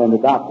that's not an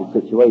adopted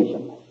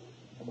situation.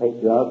 A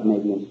patriarch may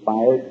be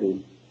inspired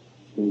to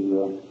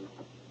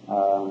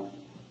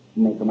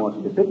make a more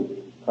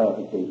specific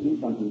clarification.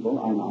 Some people,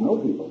 I know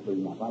people, for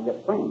example, I've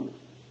got friends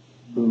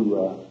who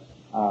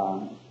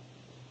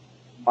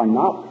are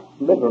not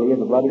literally of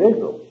the blood of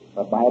Israel,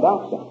 but by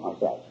adoption or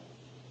such.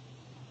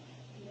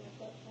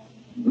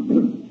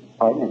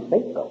 Pardon, it's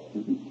faith so.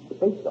 It's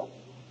faith so.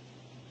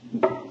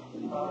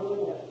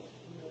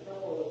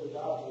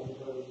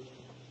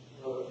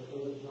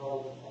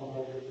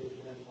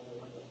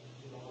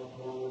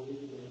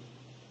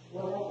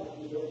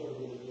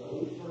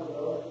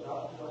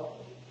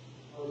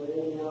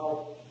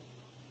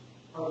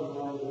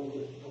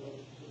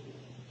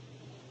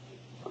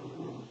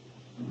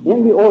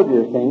 in the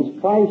order of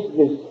things, Christ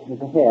is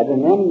the head,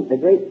 and then the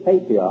great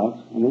patriarchs,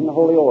 and in the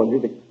holy order,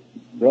 the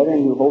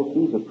brethren who hold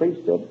keys of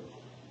priesthood,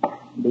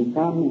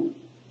 become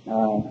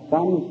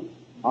sons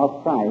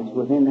of Christ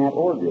within that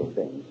order of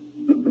things.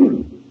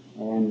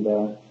 And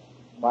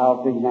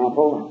while, for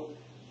example,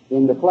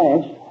 in the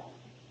flesh,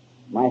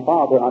 my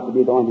Father ought to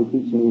be the one who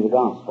teaches me the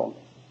gospel.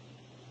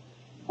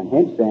 And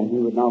hence then, he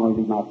would not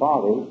only be my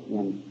Father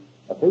in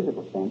a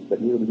physical sense, but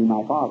he would be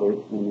my Father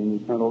in an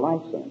eternal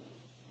life sense.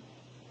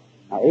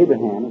 Now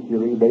Abraham, if you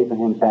read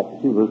Abraham chapter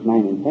 2, verse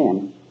 9 and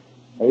 10,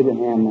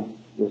 Abraham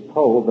is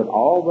told that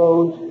all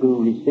those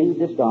who receive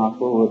this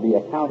gospel will be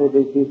accounted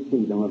as his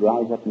seed and would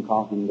rise up and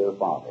call him their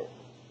father.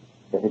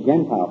 If a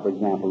Gentile, for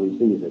example,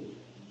 receives it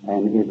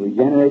and is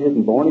regenerated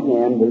and born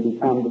again, they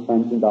become the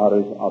sons and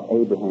daughters of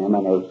Abraham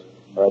and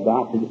are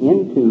adopted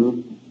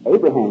into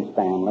Abraham's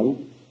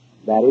family,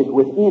 that is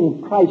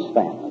within Christ's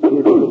family.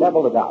 It is a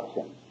double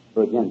adoption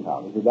for a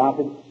Gentile. It's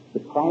adopted to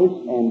Christ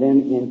and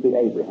then into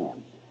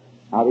Abraham.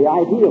 Now the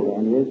idea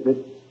then is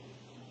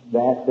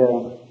that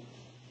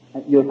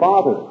your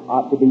father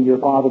ought to be your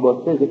father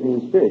both physically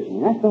and spiritually.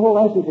 And that's the whole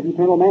essence of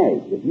eternal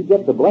marriage. If you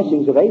get the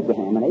blessings of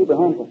Abraham, and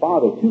Abraham's a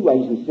father two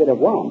ways instead of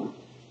one.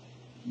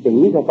 See,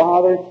 he's a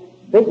father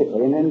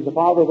physically, and then he's a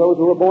father of those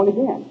who are born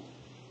again.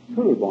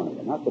 Truly born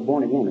again, not the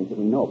born again that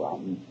we know about.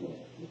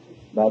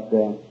 But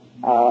then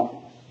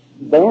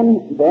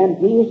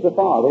he is the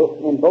father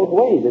in both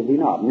ways, is he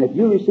not? And if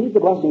you receive the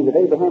blessings of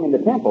Abraham in the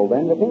temple,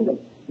 then the thing that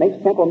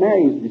makes temple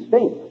marriage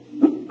distinct,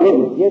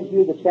 it gives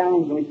you the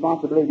challenge and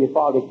responsibility of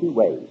father two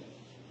ways.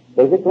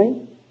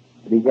 Physically,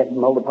 to be getting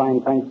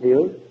multiplying Christ's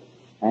here,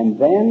 and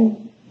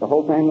then the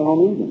whole family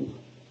home evenings,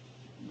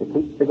 to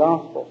teach the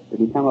gospel, to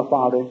become a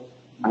father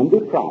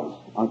under Christ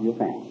of your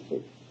family.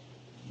 See?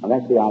 Now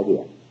that's the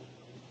idea.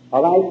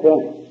 All right,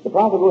 the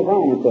prophet goes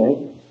on and says,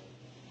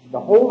 the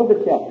whole of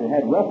the chapter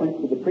had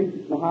reference to the priests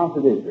in the house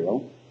of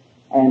Israel,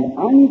 and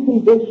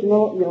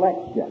unconditional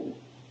election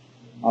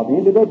of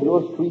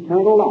individuals to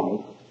eternal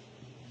life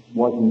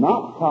was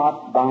not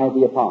taught by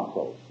the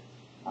apostles.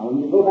 Now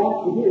when you go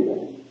back to here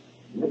then,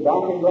 the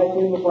doctrine of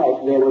election in the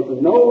flesh, there was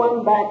no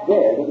one back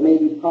there that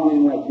made his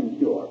calling election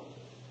sure.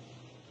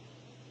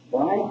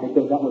 Why?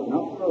 Because that was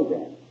not the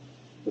program.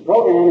 The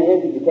program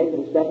is that you take it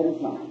a step at a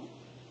time.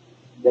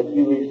 That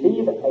you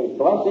receive a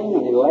blessing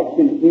and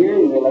election here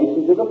in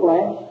relation to the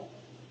flesh,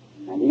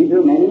 and these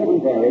are many and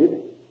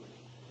varied,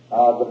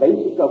 the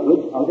basics of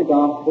which are the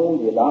gospel,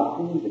 the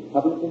adoption, the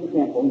covenant of the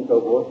temple, and so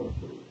forth.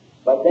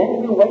 But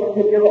then you wait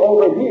until you're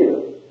over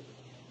here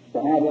to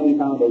have any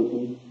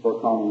foundation for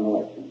calling an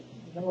election.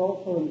 Does that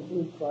also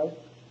include Christ?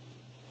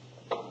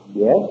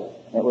 Yes,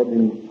 it would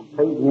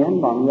include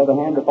him. On the other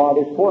hand, the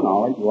Father's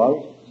foreknowledge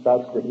was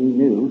such that he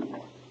knew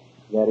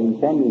that in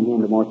sending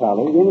him to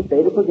mortality, in a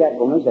state of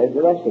forgetfulness, as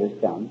the rest of us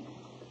come,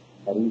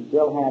 that he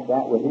still had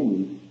that within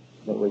him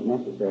that was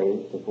necessary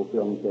to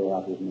fulfill and carry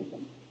out his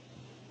mission.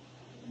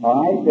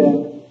 All right,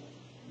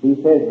 he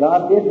says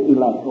God did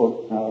elect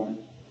or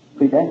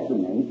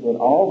predestinate that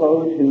all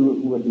those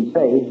who would be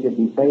saved should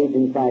be saved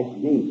in Christ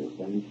Jesus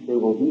and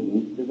through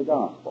obedience to the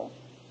gospel.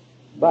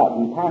 But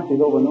he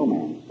passes over no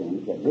man's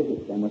sins, that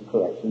visits them with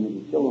correction,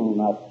 and if children will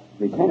not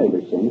repent of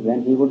their sins,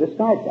 then he will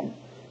discard them.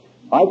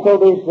 All right, so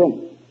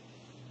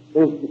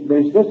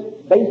there's this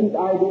basic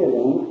idea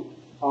then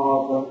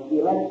of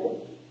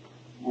election.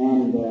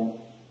 And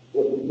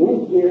it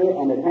begins here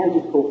and it has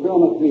its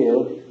fulfillment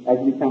here as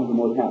we come to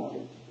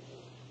mortality.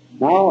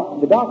 Now,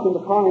 the doctrine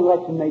of calling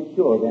election makes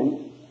sure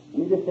then, let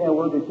me just say a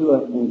word or two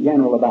in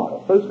general about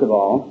it. First of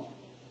all,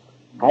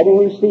 having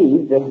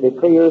received the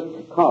clear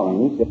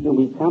callings, that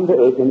we come to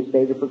earth in a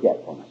state of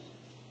forgetfulness.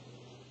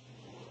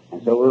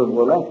 And so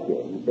we're left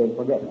here in a state of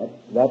forgetfulness.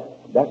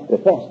 That's the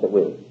test that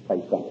we're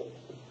placed under.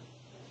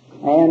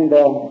 And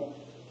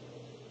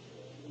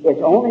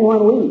it's only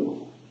when we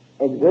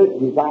exert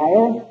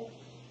desire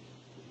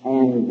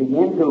and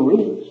begin to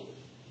reach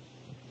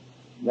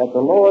that the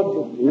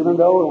Lord, even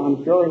though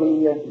I'm sure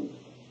he, in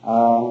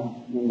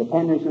the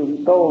tenderness of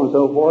his soul and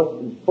so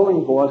forth, is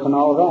pulling for us and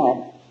all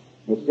that,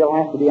 it still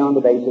has to be on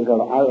the basis of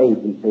our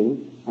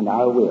agency and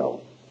our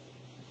will.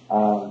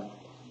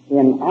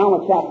 In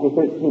Alma chapter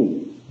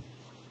 13,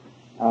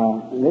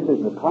 and this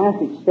is a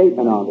classic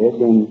statement on this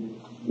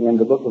in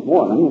the Book of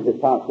Mormon, as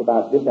it talks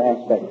about this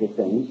aspect of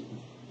things.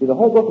 See, the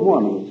whole Book of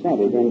Mormon is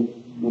centered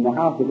in the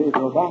house of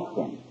Israel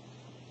doctrine.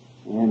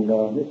 And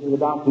this is the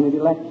doctrine of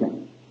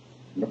election.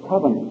 The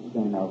covenants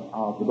then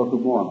of the Book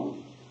of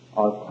Mormon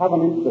are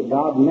covenants that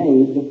God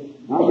made,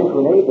 not just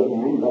with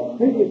Abraham, but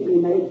previously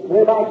made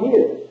clear back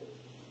here,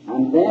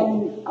 and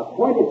then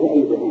appointed to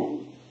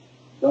Abraham.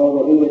 So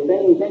that he was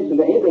saying things to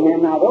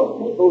Abraham, now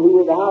those people who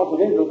were the house of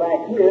Israel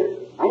back here,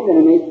 I'm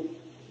going to make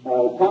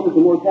come to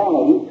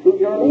mortality through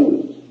your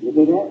lineage. You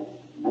see that?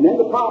 And then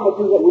the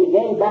promises that we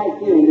gain back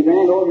here in the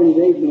Grand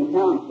Organizational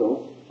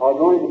Council are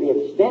going to be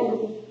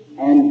extended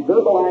and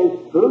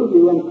verbalized through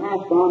you and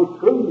passed on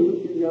through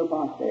you to your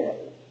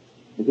posterity.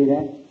 You see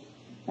that?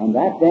 And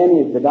that then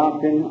is the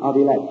doctrine of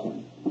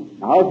election.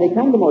 Now, if they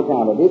come to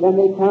mortality, then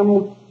they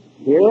come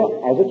here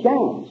as a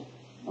challenge.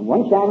 And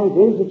one challenge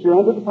is that you're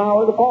under the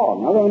power of the fall.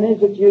 Another one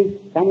is that you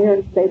come here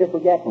in a state of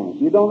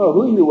forgetfulness. You don't know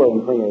who you were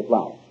in previous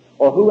life,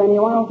 or who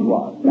anyone else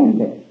was. That's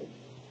it.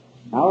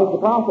 Now, as the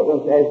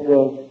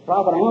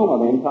prophet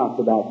Alma then talks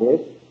about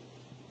this,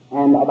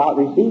 and about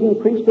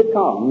receiving priesthood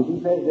callings,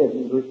 he says this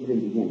in verse 3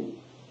 beginning.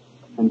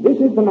 And this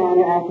is the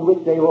manner after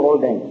which they were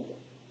ordained,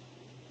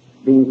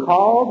 being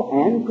called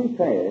and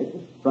prepared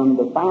from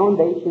the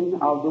foundation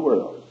of the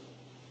world.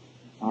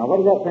 Now,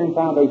 what does that term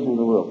foundation of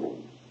the world mean?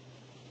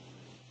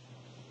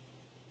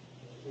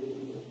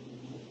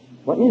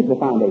 What is the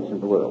foundation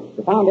of the world?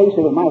 The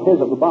foundation of my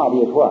physical body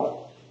is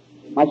what?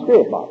 My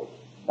spirit body,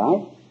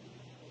 right?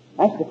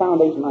 That's the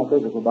foundation of my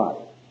physical body.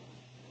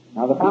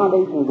 Now, the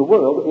foundation of the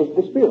world is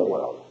the spirit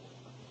world.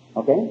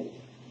 Okay?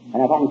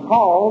 And if I'm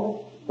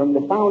called from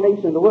the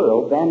foundation of the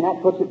world, then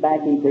that puts it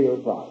back in clear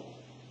thought.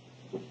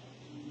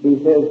 He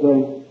says,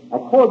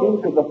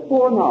 according to the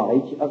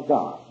foreknowledge of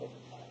God.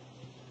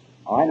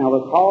 All right, now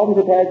we're called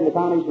and prepared to the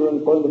foundation of the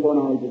world according to the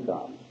foreknowledge of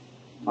God,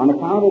 on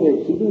account of their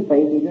exceeding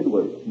faith and good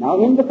works.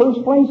 Now, in the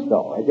first place,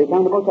 though, as they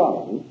come to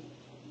mortality,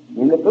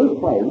 in the first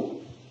place,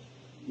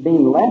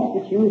 being left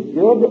to choose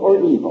good or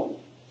evil.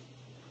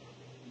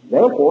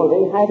 Therefore,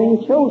 they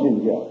having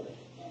chosen good,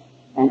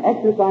 and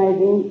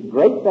exercising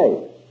great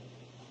faith,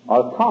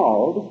 are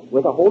called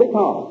with a holy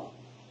calling,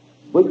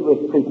 which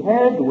was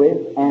prepared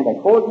with and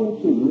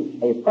according to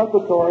a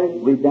preparatory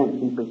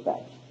redemption for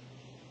sight.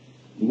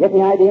 You get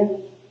the idea?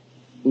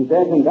 He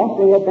says, and thus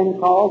they have been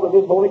called with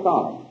this holy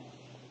calling.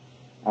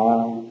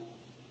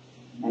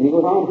 And he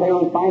goes on to say,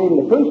 on finding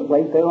in the first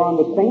place, they were on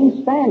the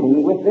same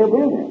standing with their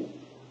brethren.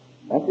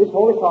 That's this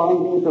holy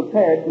calling being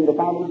prepared from the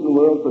foundation of the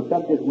world for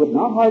such as would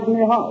not harden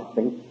their hearts.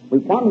 See?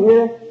 We come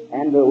here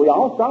and we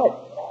all start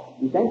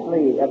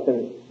essentially at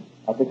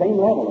the same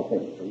level,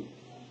 essentially.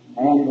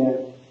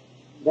 And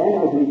then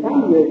as we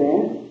come here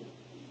then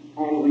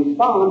and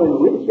respond and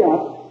reach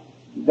up,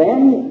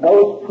 then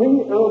those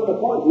pre-earth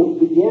appointments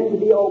begin to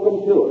be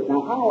open to us.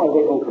 Now, how are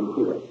they open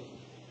to us?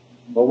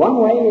 Well, one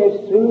way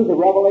is through the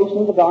revelation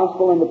of the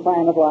gospel and the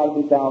plan of life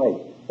and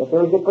salvation. The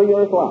third is the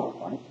pre-earth life,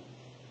 right?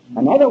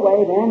 Another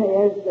way, then,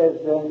 is,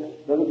 as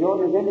Brother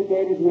Jordan has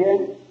indicated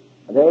here,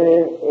 there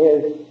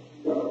is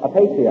a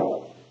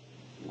patriarch.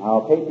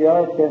 Now, a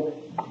patriarch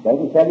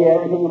doesn't tell you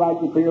everything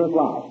about your pre-earth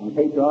life. And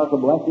patriarchal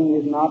blessing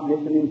is not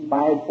just an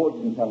inspired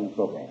fortune-telling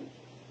program.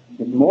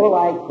 It's more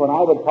like what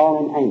I would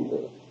call an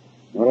anchor.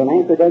 You know what an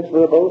anchor does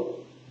for a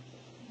boat?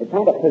 It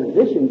kind of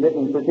positions it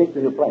in a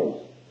particular place.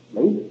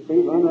 Leaves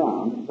free run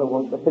around, and so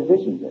forth, but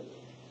positions it.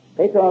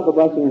 Patriarchal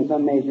blessing, in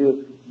some measure,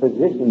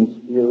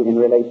 positions you in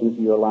relation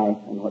to your life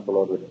and what the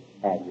Lord would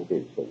have you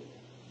do. See?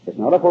 It's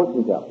not a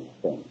fortune-telling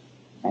thing.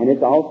 And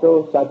it's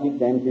also subject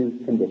then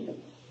to conditions.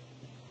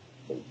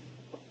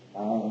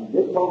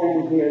 This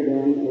program here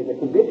then is a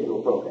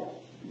conditional program.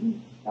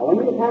 Now when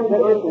you come to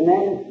earth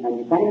and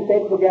you find a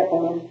state of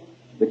forgetfulness,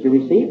 but you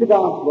receive the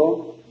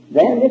gospel,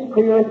 then this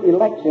pre-earth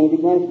election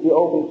begins to be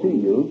open to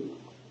you.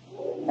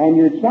 And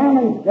your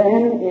challenge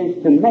then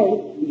is to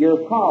make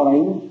your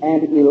calling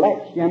and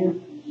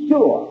election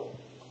sure.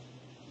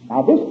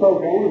 Now, this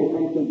program has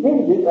been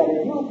contingent that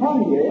if you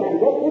come here and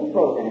get this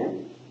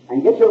program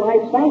and get your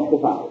life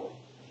sanctified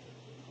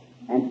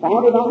and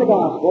founded on the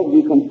gospel,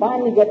 you can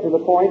finally get to the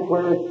point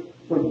where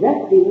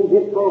projecting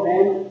this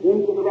program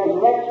into the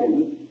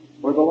resurrection,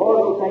 where the Lord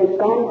will say,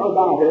 son or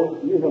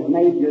daughter, you have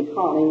made your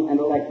calling and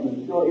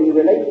election sure in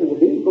relation to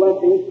these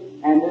blessings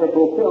and their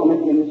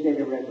fulfillment in the state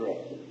of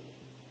resurrection.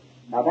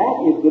 Now, that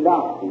is the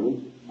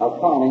doctrine of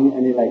calling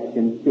and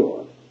election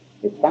sure.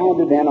 It's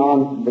founded then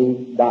on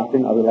the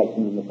doctrine of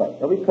election in the faith.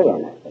 Are we clear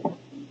on that thing?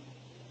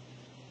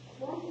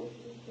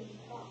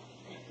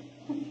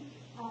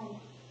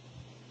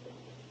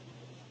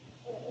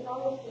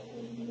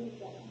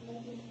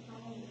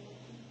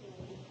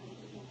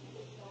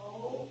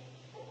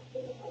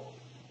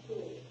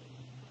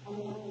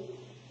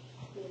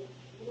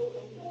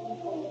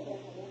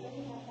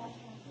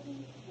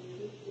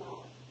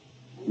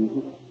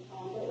 Mm-hmm.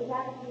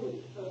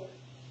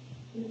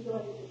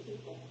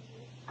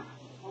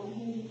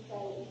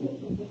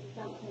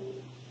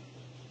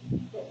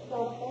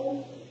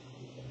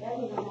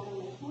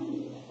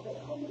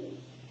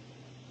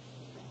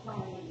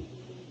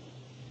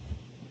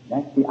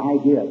 That's the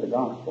idea of the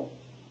gospel.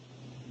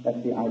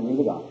 That's the idea of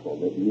the gospel,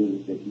 that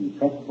you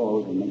press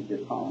forward and make your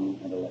calling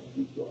and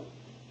election sure.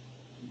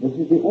 This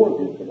is the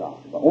order of the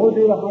gospel. The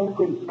order of the high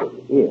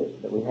priesthood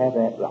is that we have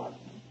that right.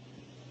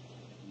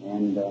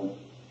 And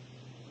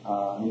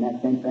in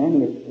that sense,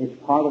 then,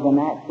 it's part of the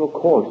natural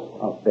course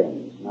of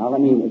things. Now,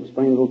 let me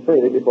explain a little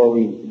further before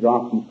we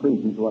drop some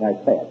truth into what I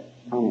said.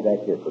 Comment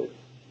back here first.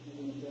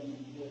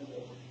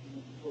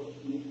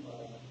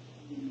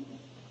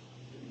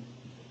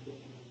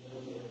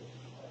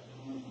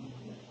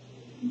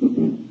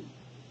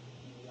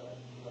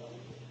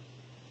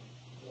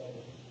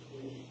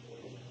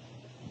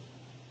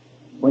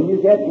 When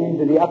you get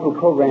into the upper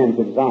programs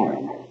of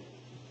Zion,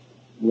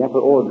 the upper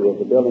order of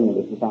the building of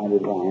the Society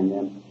of Zion,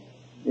 then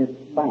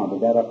it's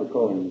founded, that upper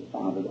program is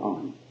founded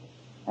on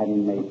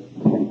having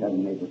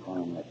made the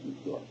calling election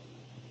sure.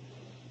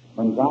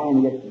 When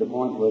Zion gets to the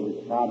point where there's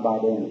a cloud by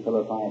day and a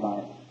pillar of fire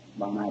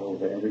by night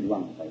over every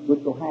dwelling place,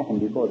 which will happen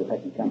before the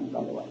second coming,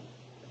 by the way,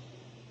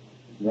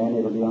 then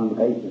it will be on the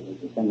basis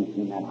that the saints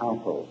in that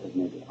household has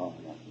made the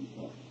calling election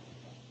sure.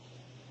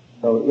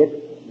 So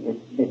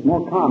it's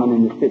more common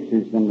in the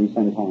Scriptures than we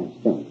sometimes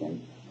think,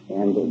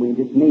 and we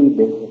just need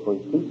this. If we're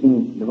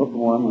teaching the Book of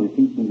Mormon, we're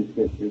teaching the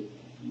Scriptures,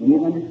 we need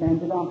to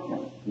understand the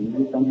doctrine. We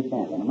need to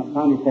understand it. I'm not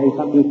trying to say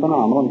something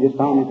phenomenal. I'm just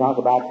trying to talk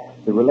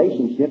about the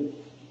relationship.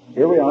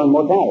 Here we are in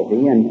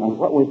mortality, and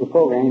what was the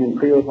program in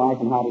Creo's life,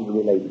 and how does it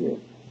relate here?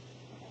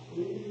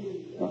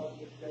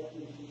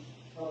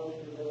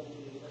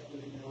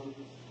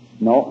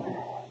 No.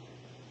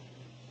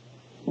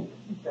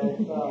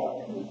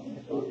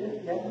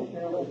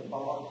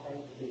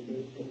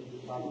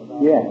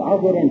 Yes,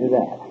 I'll get into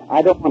that.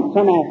 I don't want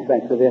some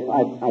aspects of this.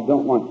 I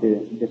don't want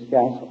to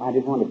discuss. I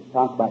just want to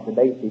talk about the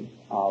basics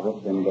of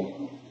it,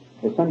 and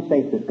there's some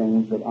sacred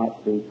things that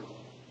ought to be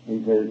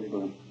reserved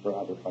for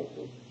other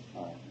places.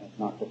 It's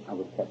not that I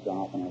was cut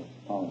off and I was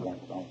following that,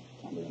 so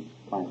I'm going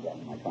to find that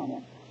in my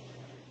comment.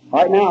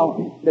 All right,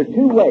 now, there are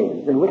two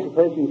ways in which a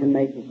person can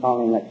make his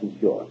calling election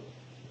sure.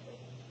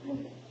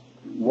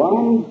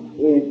 One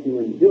is to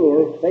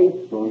endure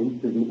faithfully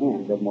to the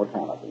end of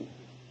mortality.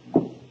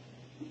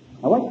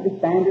 Now, what's the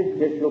standard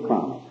scriptural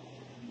promise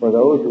for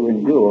those who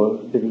endure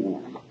to the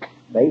end?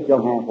 They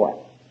shall have what?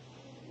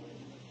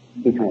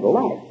 Eternal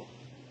life.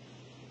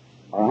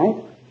 All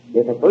right?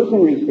 If a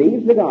person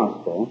receives the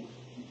gospel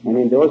and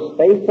endures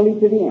faithfully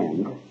to the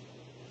end,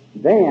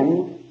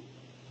 then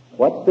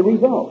what's the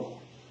result?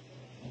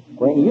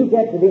 When you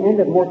get to the end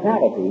of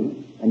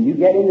mortality and you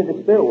get into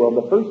the spirit world,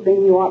 the first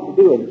thing you ought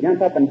to do is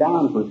jump up and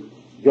down for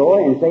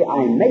joy and say,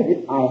 I made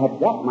it, I have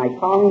got my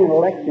calling and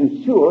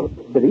election sure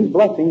to these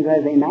blessings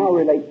as they now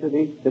relate to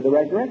the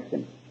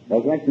resurrection.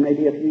 Resurrection may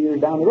be a few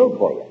years down the road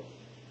for you.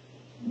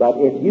 But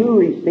if you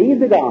receive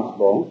the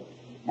gospel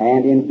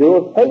and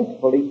endure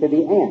faithfully to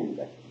the end,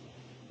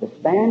 the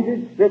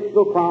standard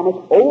scriptural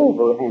promise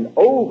over and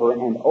over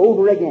and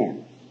over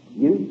again,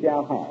 you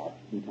shall have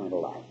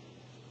eternal life.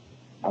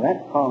 Now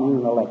that's calling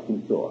and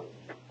election sure.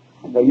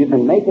 And so you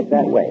can make it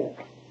that way.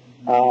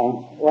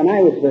 When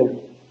I was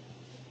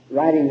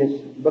writing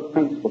this book,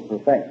 Principle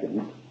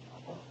Perfection,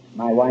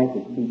 my wife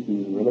is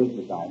teaching relief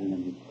society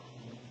in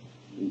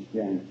the East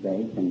United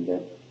States, and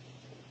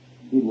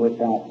she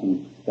worked out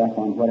some stuff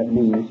on what it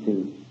means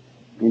to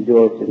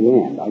endure to the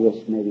end. I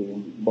guess maybe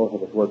both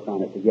of us worked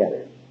on it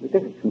together. We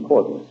took a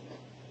concordance,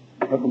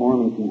 took a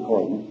Mormon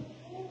concordance,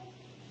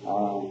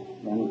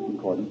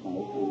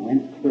 and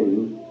went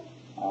through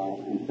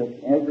and took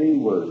every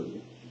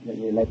word that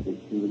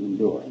related to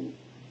enduring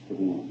to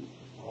the end,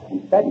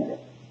 and studied it,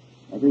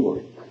 every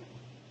word,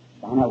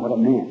 found out what it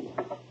meant.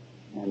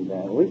 And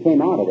we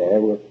came out of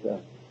there with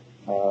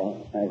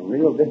a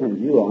real different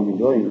view on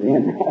enduring to the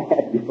end than I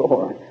had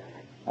before.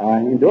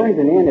 Enduring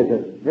to the end is a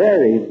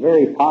very,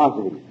 very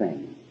positive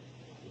thing.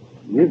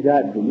 You've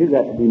got to be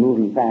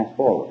moving fast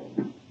forward.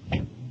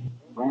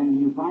 When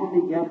you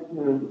finally get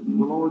the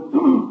Lord's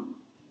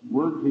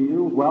word to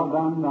you, well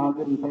done, thou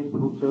good and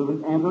faithful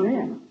servant, enter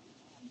in.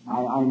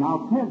 I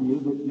now tell you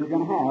that you're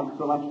going to have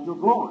celestial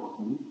glory.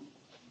 See?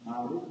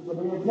 This is the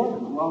day of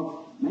judgment.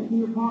 Well, making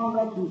your call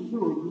election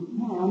sure, you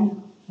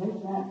can take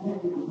that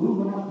head and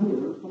move it up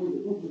here, say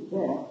that this is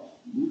death.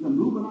 You can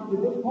move it up to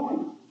this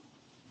point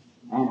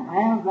and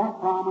have that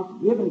promise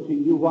given to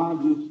you while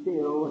you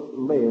still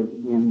live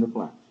in the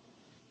flesh.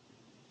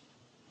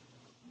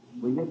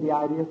 We get the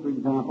idea, for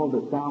example,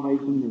 that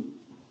salvation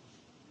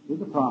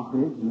is a process,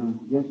 and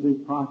yes, there's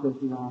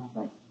processes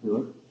aspects to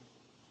it,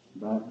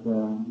 but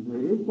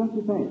there is such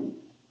a thing.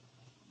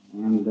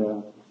 And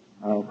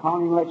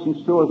calling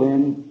election sure,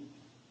 then,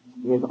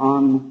 is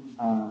on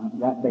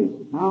that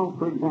basis. Now,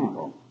 for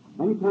example,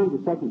 let me turn to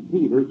 2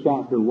 Peter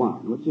chapter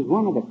 1, which is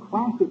one of the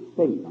classic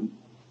statements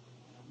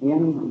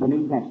in the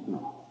New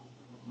Testament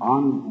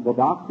on the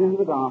doctrine of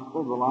the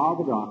gospel, the law of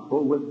the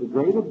gospel, with the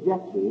great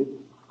objective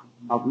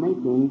of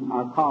making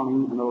our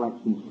calling and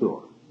election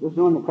sure. This is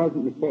one that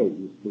President McKay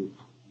used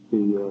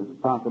to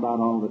talk about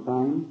all the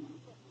time,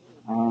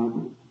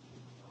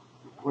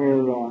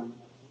 where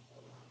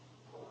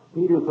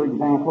Peter, for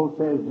example,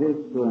 says this,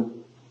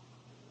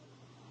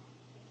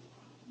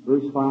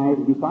 verse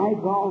 5,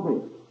 besides all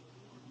this,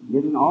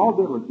 giving all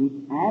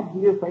diligence, add to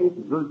your faith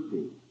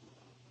virtue,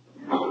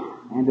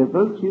 and to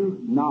virtue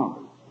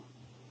knowledge.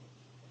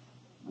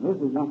 Now,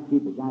 this is not to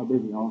keep a guy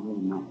busy all day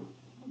and night.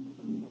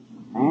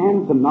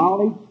 And to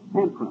knowledge,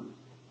 temperance.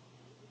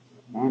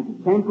 And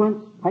to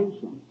temperance,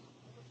 patience.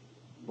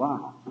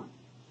 Wow.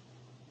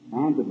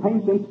 And to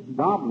patience,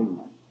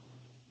 godliness.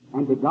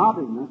 And to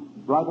godliness,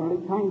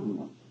 brotherly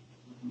kindness.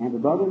 And to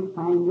brotherly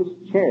kindness,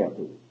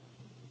 charity.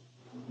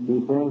 He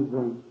says,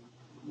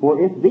 for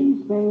if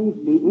these things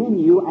be in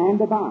you and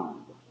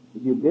abound,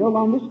 if you build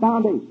on this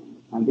foundation,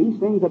 and these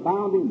things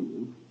abound in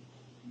you,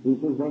 he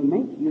says, they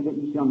make you that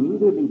you shall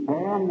neither be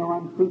barren nor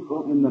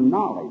unfruitful in the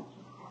knowledge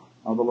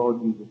of the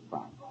Lord Jesus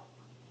Christ.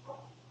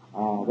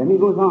 Then he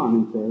goes on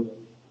and says,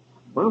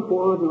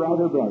 Wherefore, the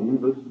rather, brethren,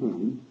 verse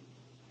 10,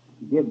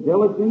 give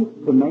diligence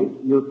to make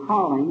your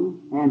calling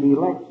and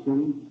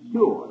election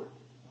sure.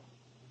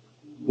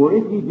 For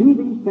if ye do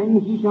these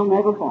things, ye shall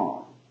never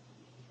fall.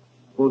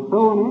 For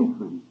so an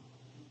entrance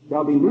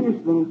shall be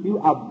ministered unto you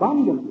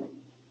abundantly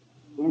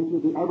into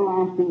the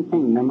everlasting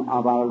kingdom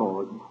of our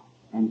Lord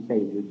and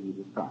Savior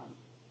Jesus Christ.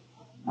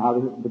 Now,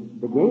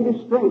 the gate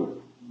is straight,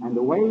 and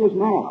the way is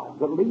narrow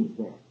that leads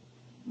there.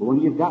 But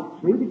when you've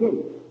got through the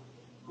gate,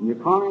 and your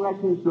calling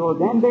election is sure,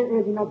 then there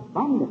is an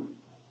abundance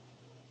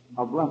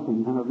of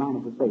blessings and of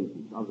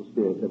manifestations of the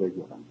Spirit that are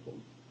given.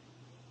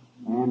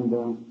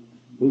 And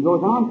he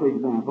goes on, for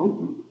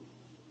example,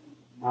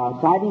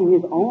 citing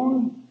his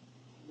own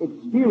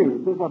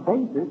experience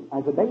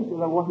as a basis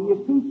of what he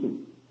is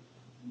teaching.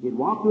 He'd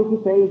walked with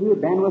the Savior,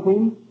 been with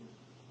him,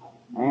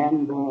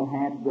 and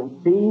had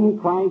seen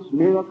Christ's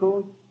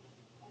miracles.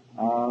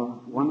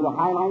 One of the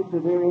highlights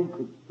of their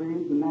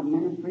experience in that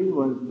ministry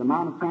was the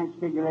Mount of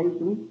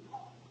Transfiguration,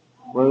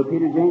 where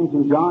Peter, James,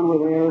 and John were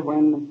there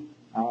when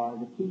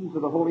the keys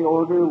of the Holy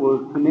Order were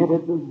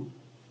committed,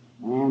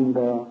 and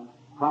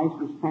Christ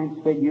was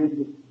transfigured.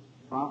 The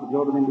prophet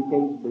Joel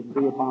indicates the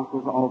three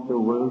apostles also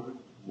were.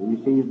 They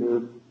received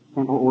their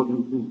temple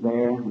ordinances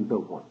there, and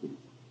so forth.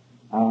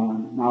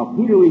 Now,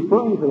 Peter,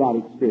 referring to that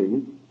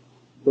experience,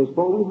 says,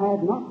 for we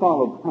have not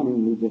followed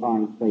cunningly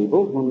devised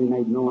fables when we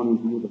made known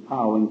unto you the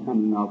power and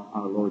coming of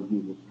our Lord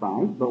Jesus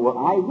Christ, but were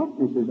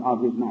eyewitnesses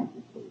of his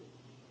majesty.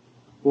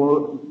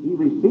 For he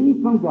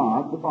received from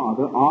God the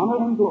Father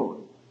honor and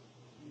glory,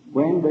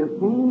 when there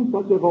came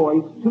such a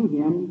voice to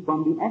him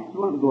from the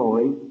excellent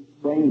glory,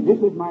 saying, this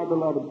is my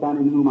beloved Son,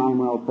 in whom I am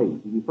well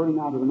pleased. He's referring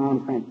now to the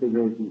Mount of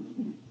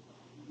Transfiguration.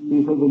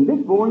 He says, and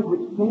this voice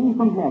which came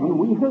from heaven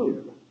we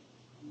heard,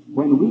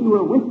 when we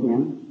were with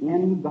him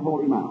in the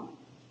holy mount.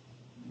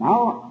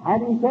 Now,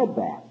 having said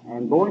that,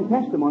 and bearing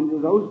testimony to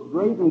those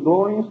great and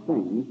glorious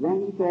things,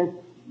 then he says,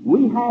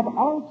 we have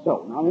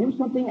also, now here's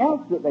something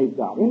else that they've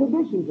got, in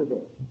addition to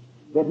this,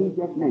 that he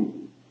just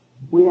mentioned.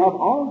 We have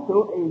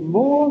also a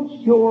more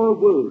sure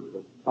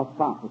word of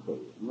prophecy.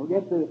 And we'll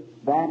get to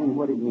that and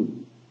what it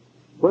means.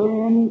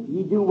 Wherein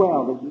ye do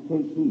well that ye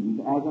take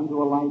heed, as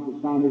unto a light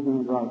that shineth in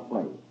a dark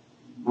place,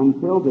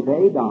 until the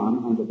day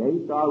dawn and the day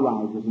star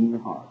rises in your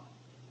heart.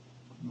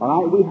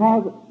 All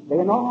right, they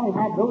not only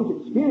had those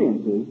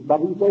experiences, but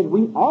he says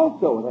we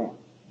also then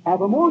have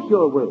a more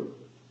sure word.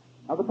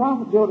 Now, the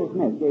prophet Joseph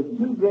Smith gave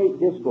two great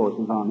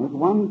discourses on this.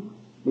 One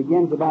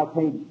begins about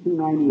page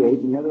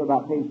 298, and the other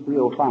about page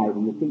 305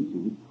 in the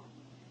teaching.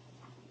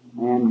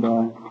 And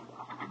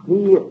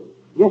he,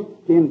 just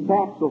in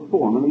capsule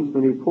form, at least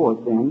the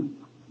report then,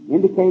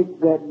 indicates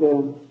that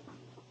there's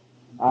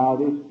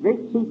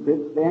great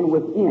secrets then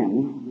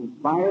within,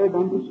 inspired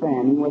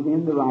understanding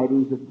within the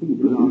writings of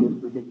Peter on this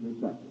particular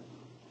subject.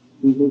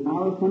 He says,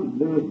 now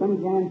there is some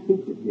grand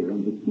secret here,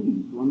 and the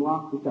key to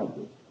unlock the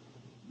subject.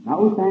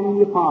 Notwithstanding,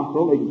 the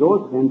apostle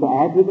exhorts them to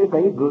add to their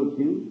faith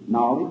virtue,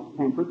 knowledge,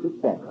 temperance,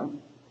 etc.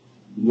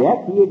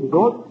 Yet he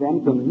exhorts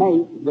them to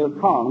make their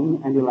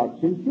calling and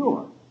election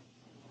sure.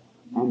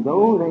 And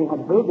though they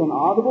had heard an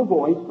audible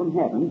voice from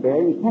heaven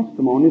bearing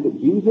testimony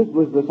that Jesus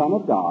was the Son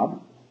of God,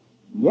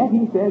 yet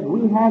he says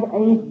we have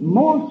a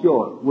more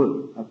sure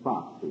word of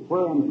prophecy,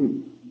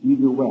 whereunto ye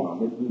do well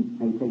that ye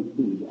may take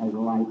heed as a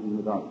light in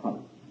the dark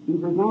place. He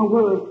says, now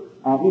we're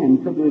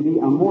in, could there be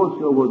a more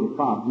sure word of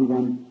prophecy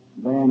than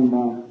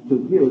to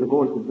hear the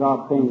voice of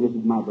God saying, this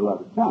is my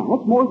beloved Son?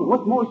 What's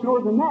more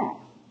sure than that?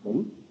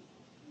 See?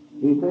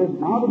 He says,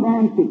 now the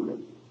grand secret.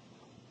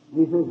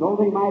 He says, though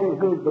they might have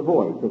heard the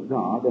voice of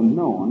God and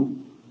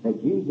known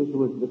that Jesus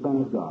was the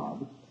Son of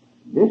God,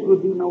 this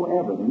would be no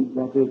evidence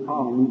that their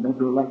calling, that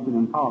their election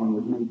and calling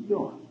was made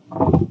sure.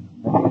 That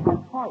they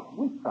had part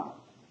with Christ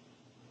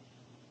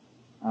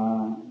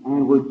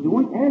and were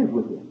joint heirs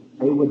with him.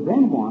 They would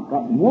then want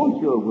that more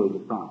sure word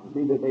of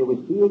prophecy, that they were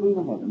sealed in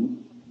the heavens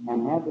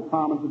and had the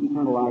promise of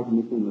eternal life in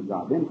the kingdom of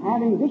God. Then,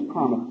 having this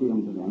promise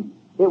sealed to them,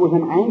 it was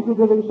an anchor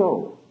to their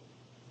souls,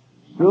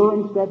 sure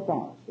and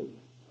steadfast.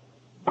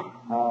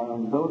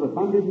 Though the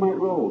thunders might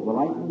roll, the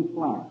lightnings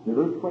flash, the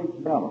earthquakes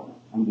bellow,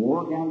 and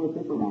war gather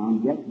thick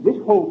around, yet this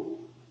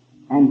hope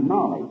and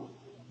knowledge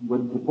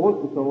would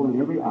support the soul in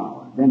every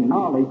hour. Then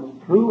knowledge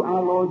through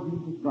our Lord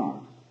Jesus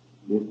Christ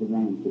is the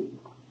grand secret.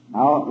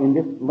 Now, in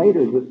this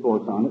later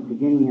discourse on it,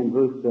 beginning in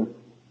verse,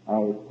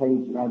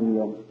 page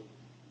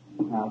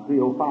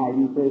 305,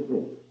 he says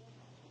this.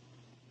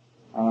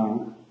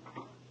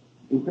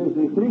 He says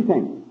there's three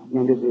things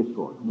in this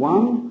discourse.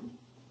 One,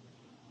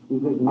 he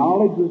says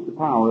knowledge is the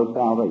power of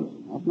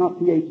salvation. That's not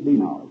PhD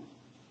knowledge.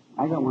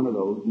 I got one of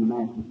those in the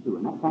master's too,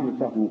 and that kind of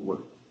stuff won't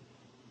work.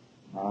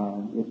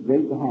 It's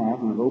great to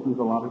have, and it opens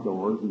a lot of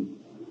doors and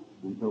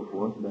so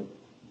forth, but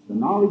the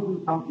knowledge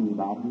he's talking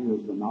about here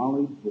is the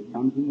knowledge that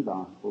comes in the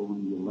gospel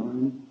when you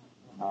learn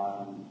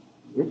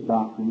its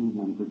doctrines,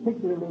 and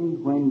particularly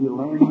when you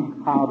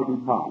learn how to be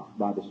taught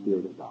by the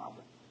Spirit of God.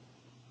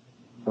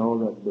 So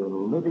that the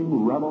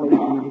living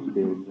revelation of the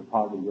Spirit is a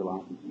part of your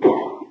life and spirit.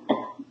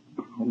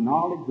 The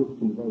knowledge that's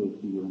conveyed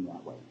to you in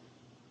that way.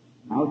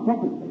 Now,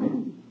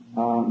 secondly,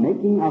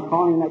 making our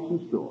calling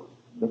election sure.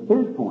 The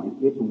third point,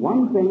 it's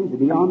one thing to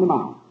be on the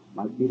mount,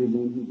 like Peter,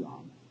 James, and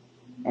John,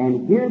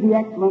 and hear the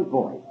excellent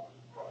voice.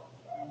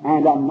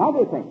 And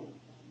another thing,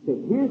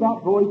 to hear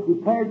that voice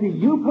declared to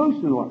you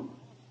personally.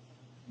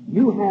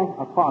 You have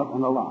a part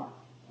and a lot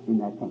in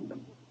that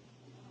kingdom.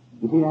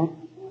 You see that?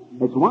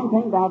 It's one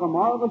thing to have a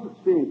marvelous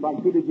experience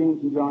like Peter,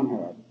 James, and John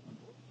had.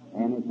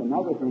 And it's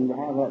another thing to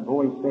have that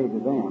voice say to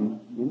them,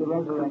 in the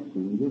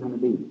resurrection, you're going to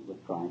be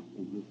with Christ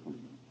in His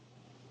kingdom.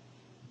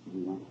 You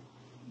see that?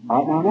 All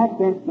right, now in that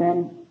sense,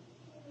 then,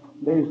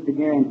 there's the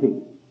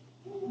guarantee.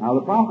 Now,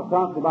 the prophet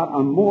talks about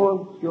a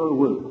more sure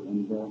word.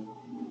 And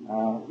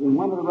in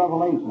one of the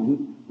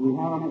Revelations, we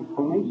have an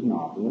explanation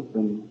of this.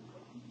 And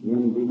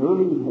in the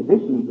early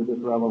editions of this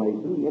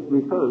Revelation, it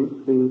refers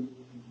to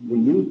the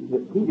use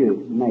that Peter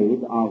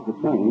made of the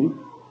term,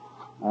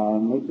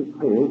 makes it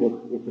clear that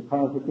it's a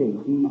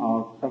clarification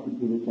of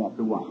 2 Peter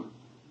chapter 1.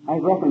 I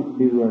have reference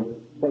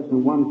to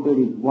section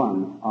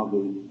 131 of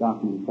the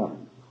Doctrine and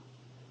Covenants.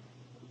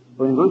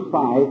 For in verse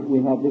 5,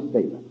 we have this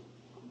statement.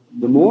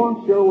 The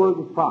more sure word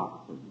of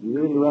prophecy, the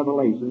early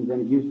Revelations,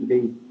 than it used to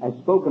be, as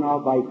spoken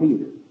of by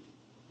Peter.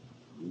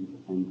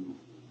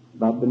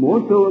 But the more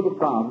sure word of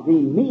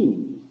prophecy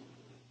means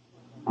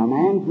a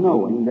man's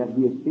knowing that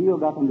he is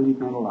sealed up into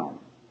eternal life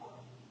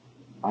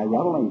by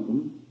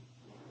revelation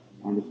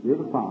and the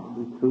spirit of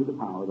prophecy through the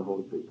power of the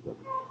Holy Spirit.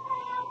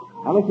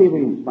 Now let's see if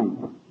we can explain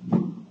that.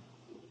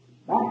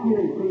 Back here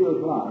in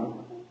Seal's life,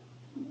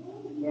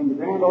 in the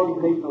Grand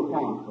Organizational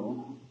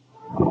Council,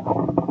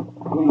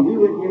 when we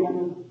were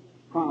given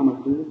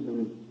promises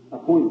and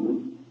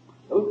appointments,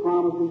 those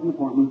promises and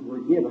appointments were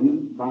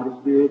given by the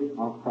spirit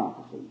of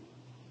prophecy.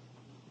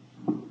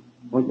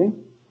 What is it?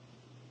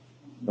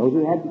 Those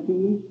who had the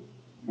keys,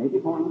 made the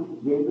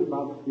appointments, gave it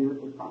by the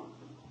spirit of prophecy.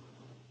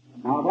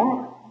 Now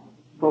that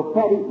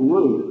prophetic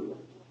word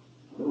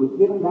that was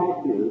given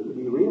back here to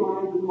be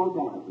realized in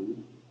mortality,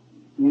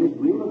 in its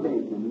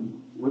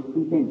realization, was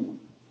contingent.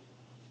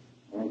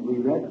 As we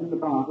read from the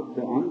prophets,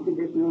 the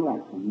unconditional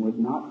election was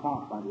not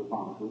taught by the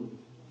apostles,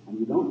 and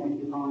you don't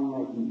make your calling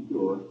election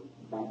sure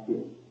back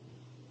here.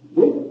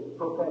 This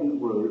prophetic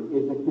word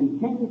is a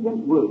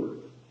contingent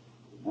word.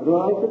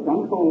 Otherwise, it's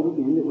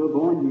unfolded in that we're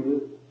born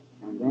here,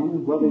 and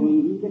then whether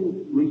we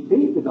even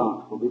receive the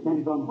gospel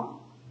depends on what.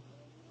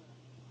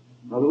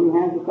 Whether we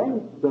have the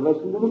faith to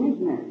listen to the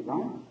missionaries,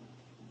 right?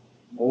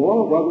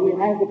 Or whether we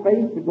have the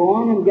faith to go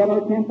on and get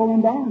our temple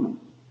endowments.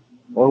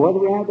 Or whether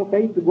we have the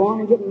faith to go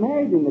on and get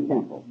married in the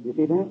temple. You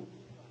see that?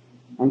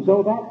 And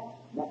so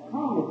that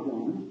promise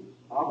then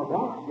of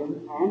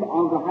adoption and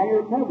of the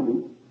higher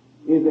covenant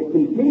is a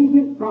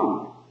contingent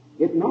promise.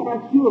 It's not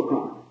a sure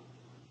promise.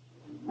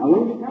 Now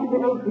when you come to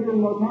earth here in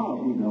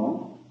mortality, you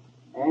know,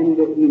 and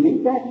you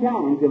meet that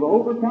challenge of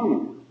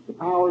overcoming the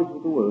powers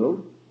of the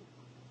world,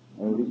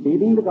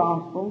 receiving the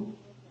gospel,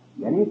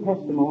 getting a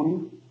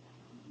testimony,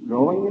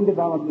 growing and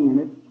developing in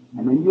it,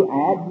 and then you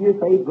add to your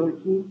faith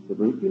virtue, the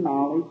virtue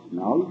knowledge,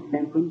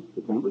 temperance,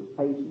 the temperance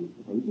patience,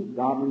 the patience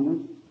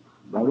godliness,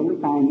 brotherly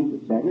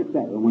kindness, etc.,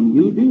 etc. When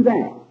you do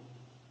that,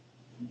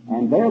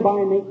 and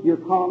thereby make your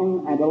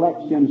calling and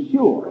election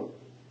sure,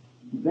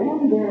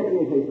 then there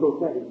is a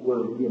prophetic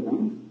word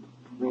given,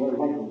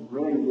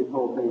 relating to this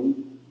whole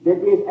thing, that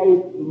is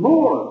a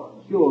more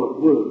sure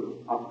word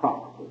of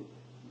prophecy.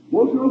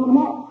 More sure than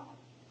what?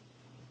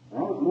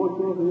 Well, it's more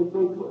sure than this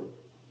first word.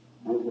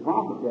 And as the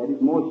prophet said,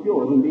 it's more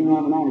sure than being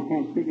on the Mount of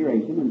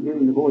Transfiguration and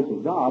hearing the voice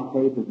of God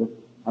say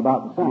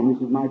about the Son,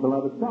 this is my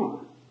beloved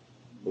Son.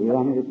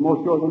 It's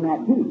more sure than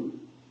that too.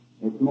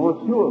 It's more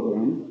sure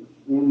than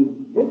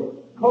in this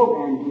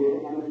program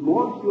here, and it's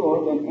more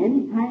sure than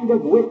any kind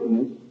of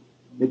witness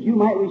that you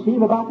might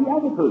receive about the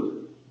other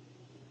person.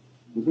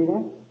 You see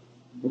that?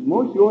 It's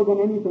more sure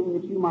than anything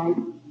that you might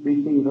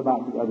receive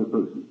about the other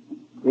person.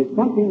 It's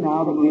something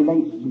now that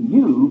relates to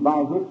you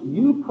by which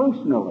you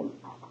personally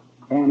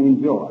can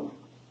enjoy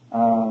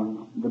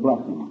the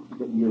blessings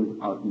that you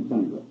are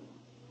concerned with.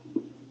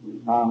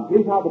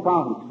 Here's how the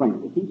prophet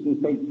explains it. Teaching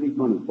page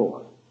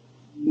 324.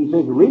 He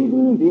says,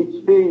 reading the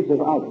experience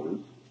of others,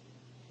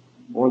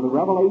 or the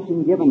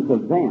revelation given to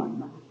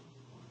them,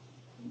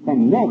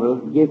 can never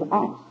give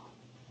us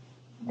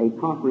a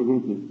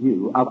comprehensive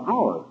view of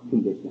our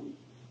condition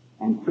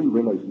and true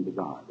relation to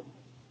God.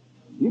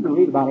 You can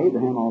read about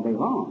Abraham all day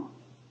long,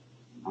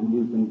 and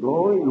you can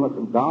glory in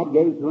what God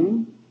gave to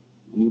him,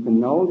 and you can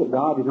know that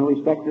God is no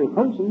respecter of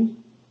persons.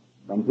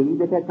 But until you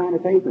get that kind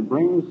of faith that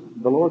brings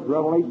the Lord's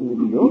revelation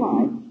into your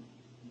life,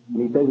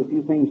 and He says a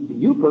few things to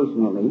you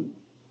personally,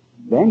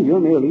 then you're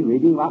merely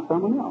reading like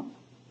someone else.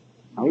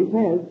 Now He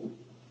says,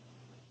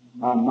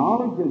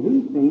 knowledge of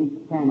these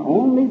things can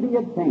only be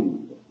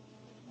obtained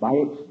by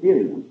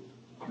experience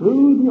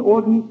through the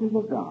ordinances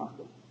of God.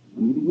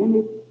 When you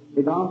begin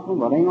the gospel,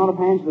 the laying on of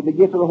hands with the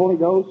gift of the Holy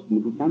Ghost, and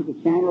it becomes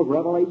a channel of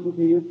revelation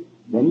to you,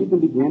 then you can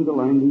begin to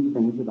learn these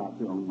things about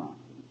your own life.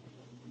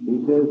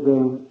 He says,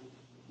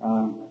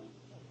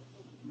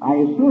 I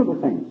assure the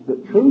saints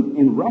that truth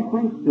in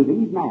reference to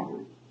these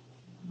matters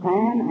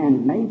can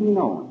and may be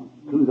known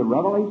through the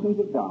revelations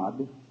of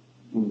God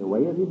in the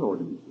way of his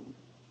ordinances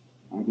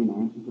and in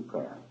answer to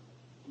prayer.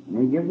 And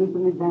he gives us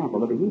an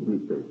example of a Hebrew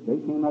church. They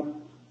came up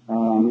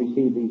and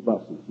received these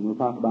blessings. And we'll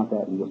talk about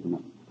that in just a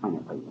minute. Time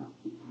it, please, now.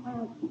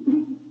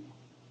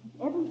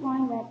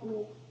 Everyone that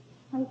is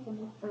placed on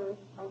this earth,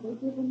 are they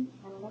given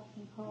an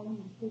election calling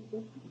and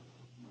priesthood?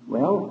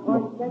 Well, Or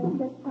does it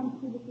just come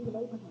through the seed of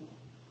Abraham?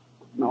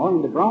 no,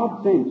 in the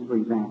broad sense, for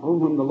example,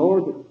 when the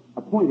Lord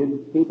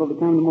appointed people to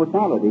come to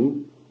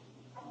mortality,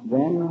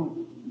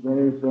 then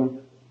there's a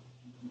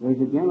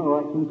general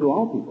election to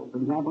all people. For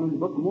example, in the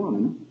Book of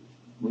Mormon,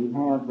 we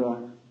have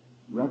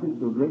reference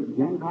to a great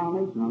Gentile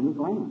nation on this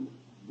land.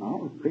 Now,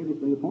 that was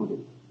previously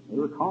appointed. They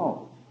were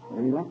called.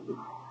 They're elected.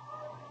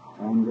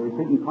 And there are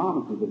certain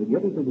promises that are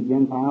given to the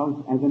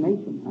Gentiles as a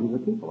nation, as a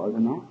people, are there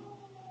not?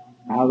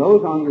 Now,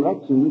 those on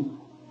elections,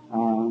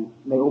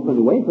 they open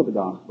the way for the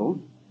gospel,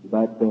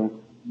 but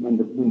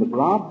in the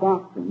broad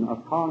doctrine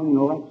of calling an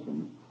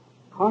election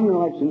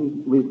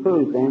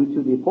refers then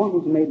to the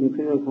appointments made in the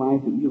Creator's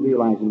life that you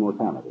realize in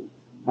mortality.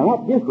 Now,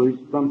 that differs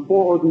from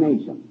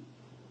foreordination.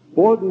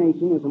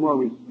 Foreordination is a more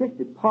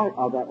restricted part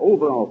of that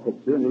overall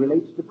picture, and it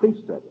relates to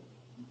priesthood.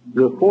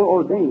 You're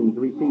foreordained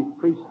to receive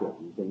priesthood,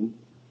 you see.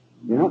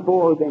 You're not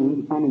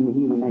foreordained to come in the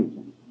heathen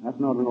nation. That's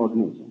not an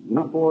ordination. You're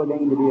not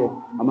foreordained to be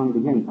among the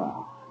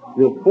Gentiles.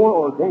 You're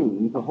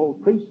foreordained to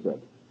hold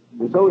priesthood.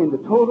 And so in the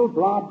total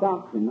broad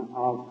doctrine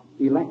of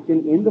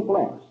election in the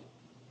flesh,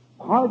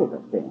 part of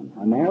it then,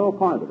 a narrow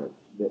part of it,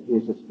 that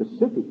is a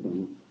specific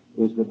thing,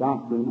 is the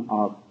doctrine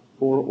of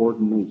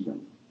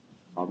foreordination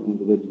of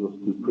individuals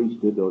to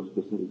priesthood or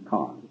specific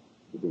cause.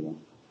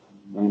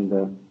 And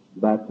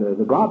but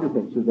the broader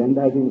picture then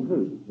does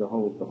include the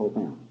whole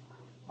family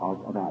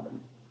of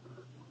Adam.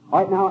 All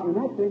right, now in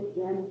that sense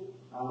then,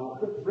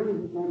 this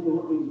brings us then to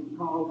what we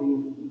call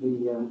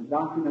the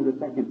doctrine of the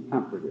second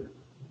comforter.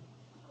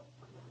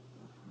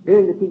 Here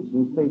in the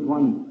teachings, page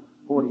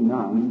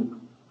 149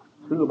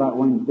 through about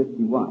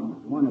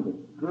 151, one of the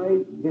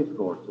great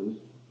discourses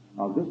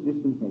of this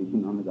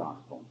dispensation on the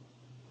gospel.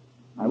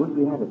 I wish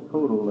we had a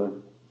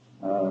total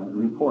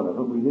report of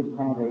it. We just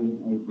have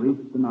a brief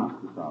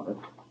synopsis of it.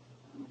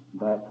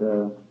 But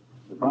the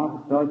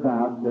prophet starts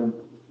out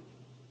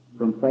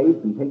from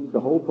faith and takes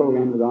the whole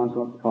program of the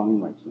gospel up to calling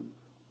election.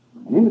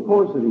 And in the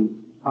course of the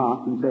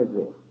talk, he says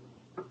this: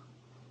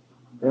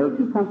 there are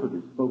two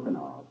comforters spoken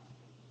of.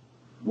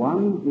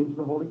 One is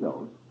the Holy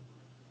Ghost,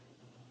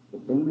 the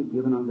same is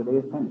given on the day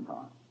of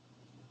Pentecost,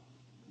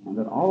 and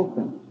that all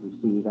saints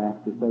receive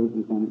after faith,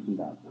 repentance, and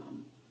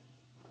baptism.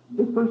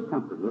 This first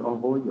comforter, or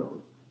Holy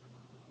Ghost,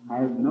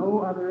 has no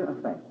other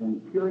effect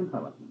than pure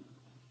intelligence.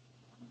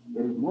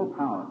 It is more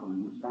powerful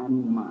in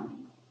expanding the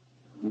mind,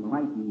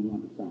 enlightening the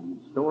understanding,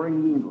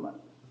 storing the intellect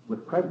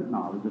with present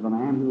knowledge of a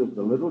man who is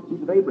the literal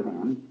seed of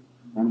Abraham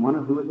and one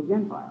who is a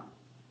Gentile.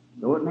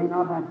 Though it may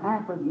not have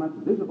half as much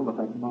visible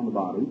effect upon the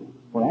body,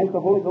 for as the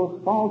Holy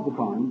Ghost falls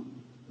upon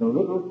the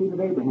literal seed of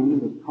Abraham,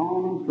 it is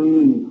calm and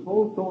free, and his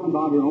whole soul and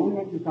body are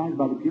only exercised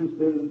by the pure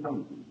spirit of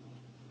intelligence.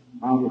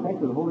 Now, the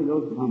effect of the Holy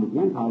Ghost upon the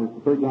Gentile is to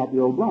purge out the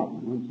old blood.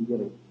 Once you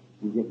get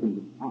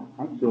into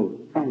actual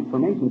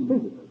transformations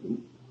physically.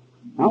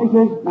 Now he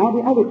says, now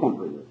the other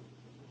comforter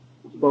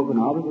spoken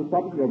of is a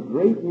subject of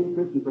great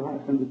interest and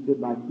perhaps understood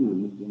by few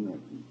in this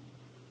generation.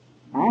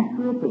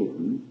 After a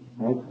person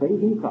has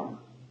faith in Christ,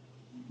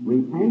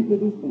 repents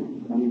of his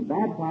sins, and is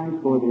baptized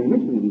for the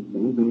remission of his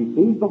sins, and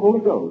receives the Holy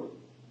Ghost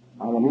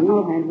by the name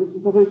of Andrus,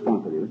 the first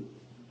comforter,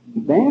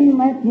 then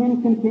let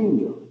him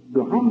continue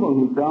to humble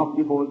himself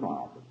before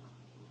God,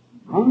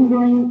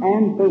 hungering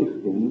and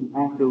thirsting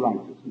after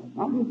righteousness,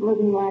 not just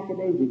living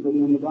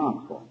lackadaisically in the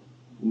gospel,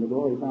 in the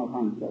glorious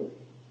Alpine state.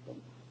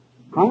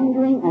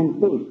 Hungering and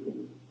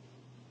thirsting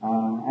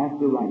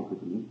after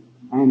righteousness,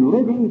 and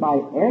living by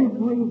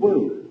every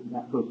word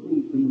that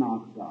proceeds from the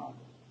mouth of God.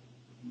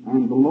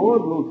 And the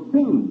Lord will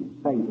soon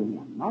say to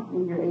him, not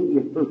in your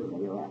 80th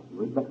birthday or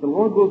afterwards, but the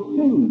Lord will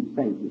soon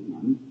say to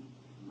him,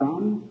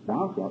 Son,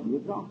 thou shalt be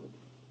exalted.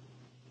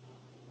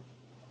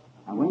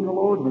 And when the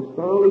Lord has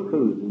thoroughly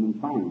proved him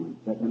and finds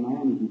that the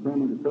man is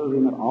determined to serve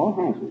him at all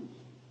hazards,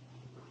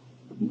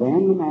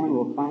 then the man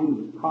will find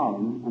his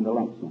calling and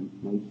election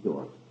made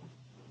sure.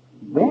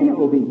 Then it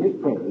will be his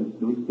privilege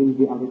to receive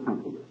the other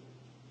comforter,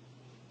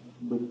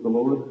 which the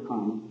Lord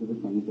promised to the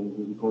saints as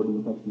is recorded in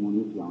the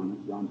testimony of John,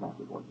 John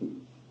chapter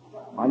 14.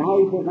 And now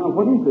he says, now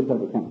what is this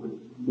other comforter?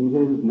 He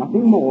says,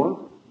 nothing more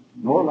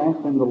nor less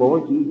than the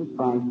Lord Jesus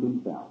Christ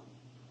himself.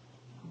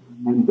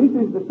 And this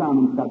is the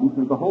sum and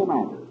substance of the whole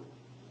matter.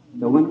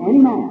 So when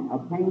any man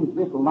obtains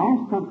this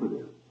last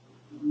comforter,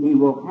 he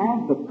will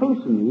have the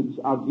personage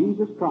of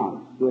Jesus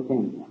Christ to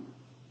attend him,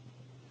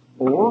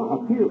 or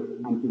appear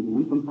unto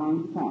him from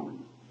time to time.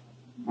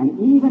 And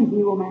even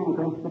he will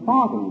manifest the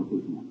Father unto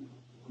him.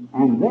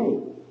 And they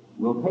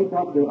will take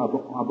up their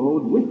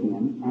abode with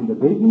him, and the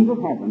visions of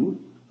heaven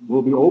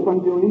will be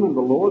opened to him, and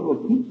the Lord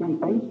will teach him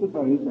face to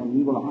face, and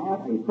he will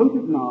have a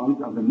perfect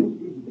knowledge of the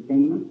mysteries of the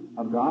kingdom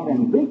of God.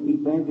 And this, he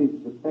says, is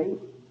the state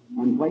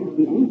and place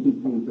the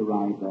ancient saints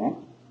arrived at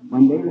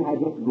when they had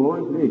this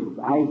glorious visions.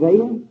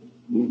 Isaiah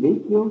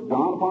Ezekiel,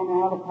 John upon the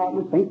Isle of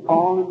Patmos, St.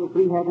 Paul in the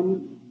three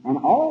heavens, and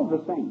all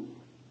the saints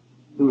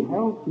who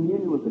held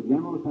communion with the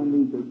General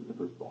Assembly Church of the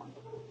Firstborn.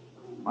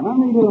 Well, I'm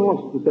going to get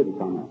more specifics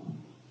on that.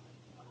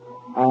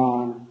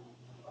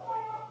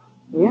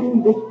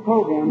 In this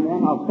program,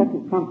 then, of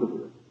Second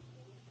Comforter,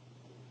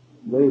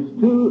 there's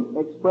two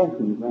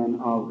expressions,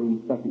 then, of the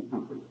Second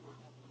Comforter.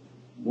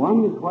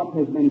 One is what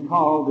has been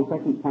called the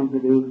Second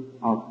Comforter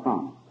of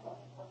promise.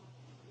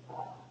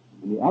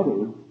 And the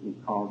other is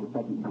called the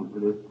Second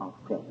Comforter of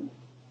presence.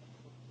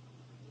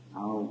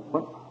 Now,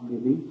 what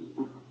is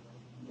each?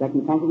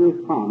 Second Comforter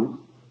of promise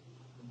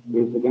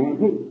is the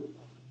guarantee.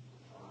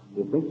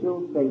 The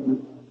official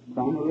statement,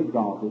 Son are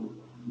exalted,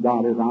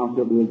 daughters, thou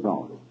shalt be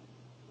exalted.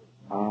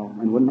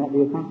 And wouldn't that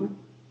be a comfort?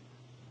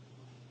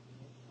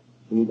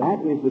 See,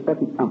 that is the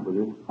Second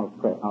Comforter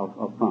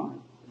of promise.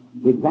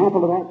 The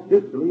example of that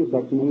scripturally is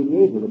section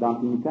 88 of the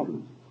Doctrine and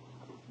Covenants.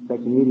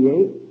 Section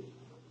 88,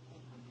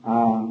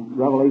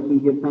 Revelation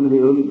gives some of the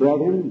early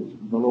brethren,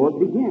 the Lord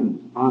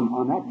begins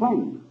on that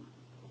plane.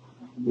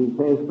 He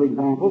says, for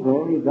example,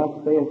 verily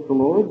thus saith the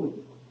Lord,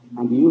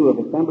 unto you who have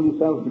assembled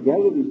yourselves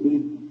together to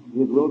receive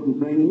his will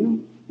concerning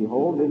you.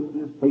 Behold, this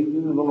is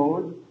pleasing of the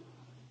Lord.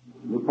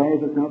 Your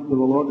prayers are come up to the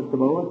Lord of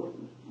Sabaoth,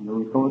 and are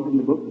recorded in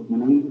the book of the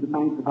names of the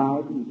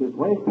sanctified. And he says,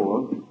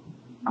 wherefore,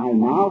 I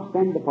now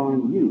send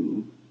upon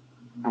you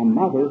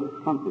another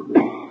comforter,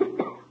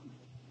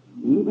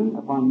 even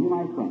upon you,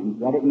 my friends,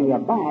 that it may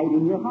abide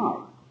in your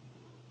heart.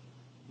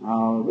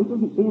 Now, this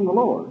isn't seeing the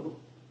Lord.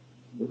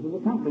 This is a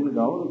comforter,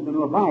 though, that's going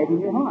to abide in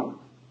your heart.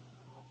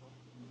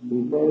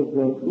 He says,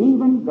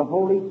 even the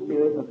Holy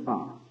Spirit of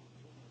promise.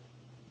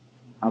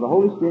 Now, the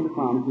Holy Spirit of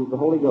promise is the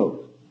Holy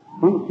Ghost,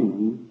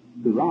 functioning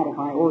to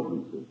ratify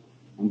ordinances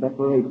and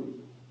declarations.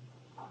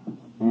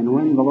 And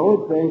when the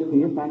Lord says to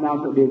you, Son,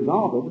 thou shalt be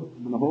exalted,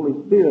 and the Holy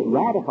Spirit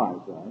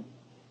ratifies that,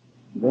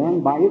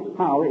 then by its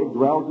power it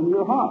dwells in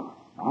your heart.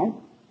 Right?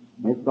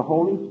 It's the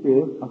Holy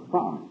Spirit of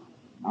promise.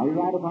 Now, he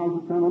ratifies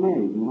eternal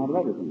marriage and a lot of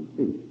other things,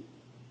 too.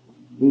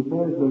 He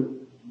says that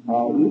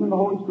even the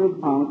Holy Spirit of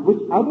promise,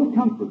 which other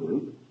comforter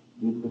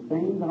is the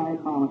same that I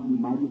promised you,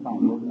 my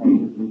disciples, as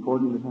is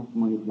recorded in the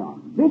testimony of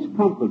John. This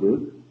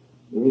comforter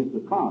is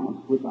the promise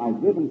which I've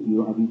given to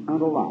you of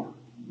eternal life,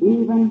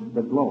 even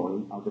the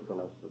glory of the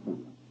celestial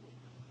kingdom.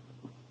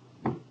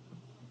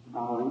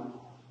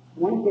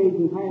 One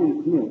occasion,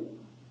 Hyrum Smith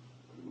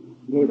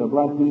gave a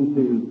blessing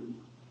to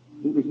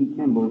Peter C.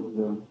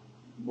 Kimball's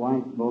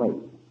wife, Belay,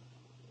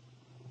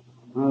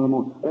 one of the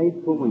most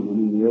faithful women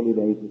in the early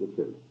days of the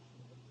church.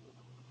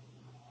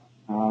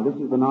 This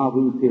is the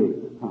Nauvoo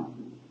period of time.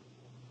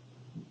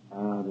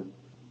 The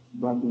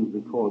blessing is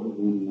recorded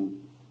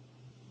in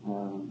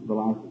the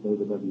life of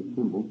David W.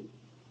 Kimball,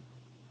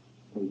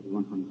 page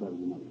 127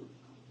 and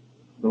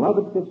 8.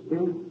 Beloved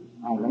sister,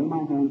 I lay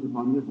my hands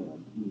upon your head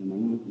in the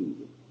name of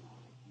Jesus,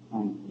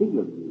 and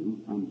seal you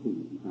unto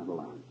eternal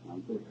life. Now,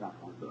 I'm going to stop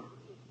right there.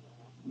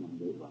 And then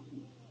great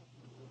blessing.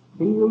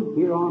 Sealed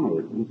here on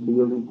earth and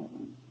sealed in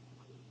heaven,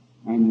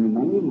 and your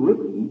name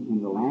written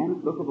in the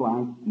Lamb's Book of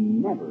Life,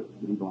 never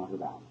to be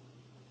blotted out.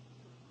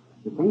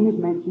 The same is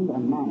mentioned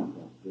and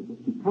manifested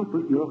to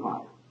comfort your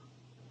heart,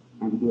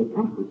 and to be a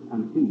comfort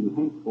unto you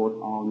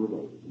henceforth all your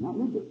days. Not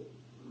read this,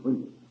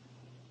 wouldn't it?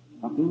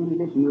 Something in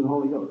addition to the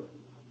Holy Ghost.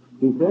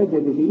 He says that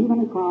it is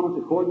even a promise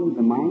according to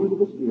the mind of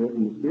the Spirit,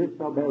 and the Spirit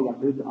shall bear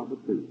record of the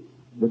truth.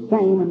 The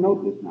same, and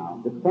note this now,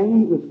 the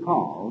same is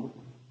called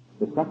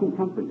the second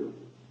comforter,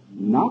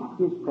 not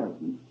his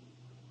presence,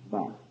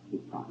 but his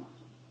promise.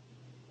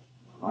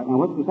 All right, now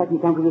what's the second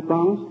comforter's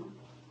promise?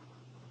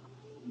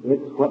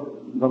 It's what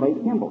the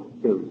late Kimball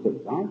series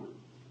says, right?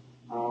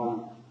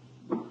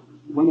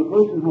 When a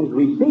person has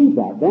received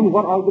that, then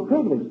what are the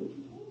privileges?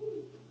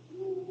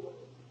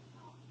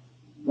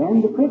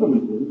 Then the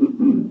privileges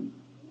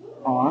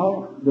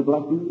are the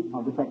blessing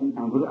of the second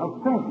comforter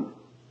of presence.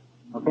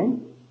 Okay?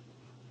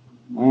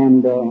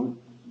 And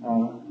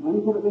let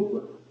me put it this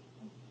way.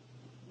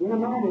 In a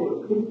manner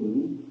of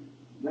speaking,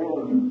 there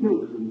are two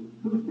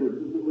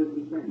churches that we're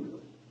concerned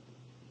with.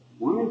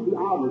 One is the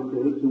outer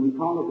church, and we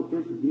call it the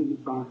Church of Jesus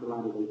Christ of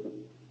Latter-day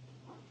Saints.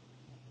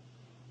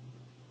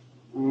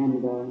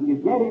 And you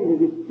get into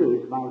this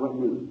church by what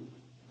means?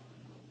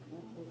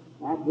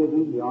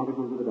 Baptism, the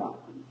articles of the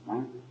doctrine,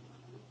 right?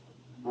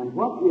 And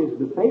what is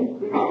the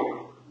basic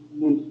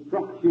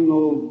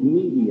instructional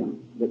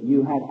medium that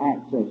you have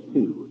access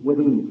to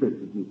within the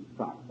Church of Jesus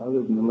Christ,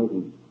 other than the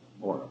living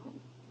oracle?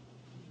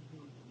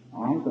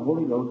 All right, the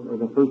Holy Ghost or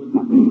the first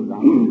comforter,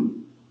 right?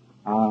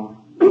 Now,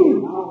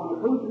 when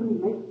a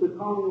person makes the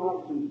calling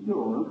election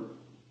sure,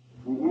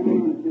 they enter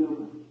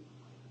into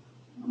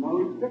a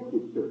more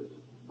restricted church.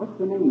 What's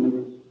the name of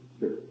this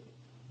church?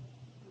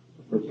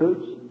 The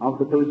Church of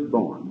the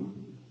Firstborn.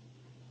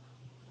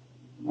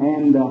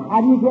 And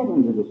how do you get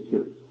into this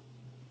church?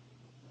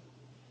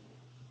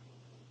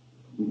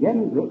 You get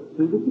into it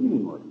through the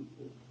sealing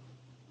ordinances,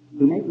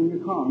 through making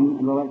your calling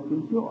and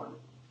election sure.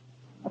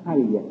 That's how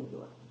you get into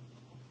it.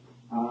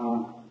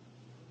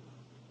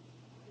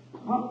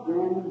 What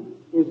then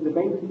is the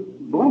basic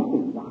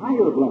blessing, the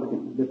higher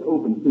blessing that's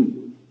open to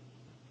you.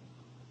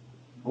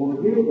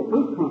 Over here, the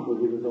first comfort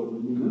is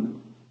open to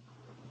you.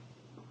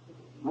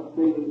 What's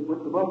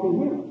the blessing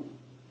here?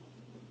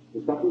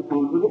 The second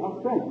comfort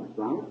of presence,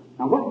 right?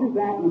 Now, what does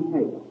that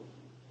entail?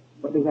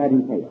 What does that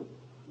entail?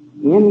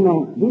 In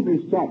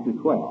Hebrews chapter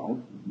 12,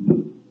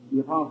 the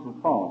Apostle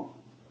Paul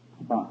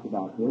talks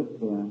about this.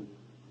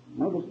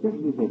 Now, the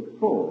Scriptures are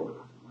full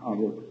of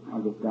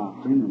this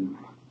doctrine,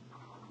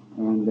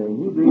 and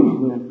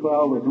Hebrews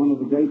 12 was one of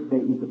the great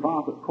statements. The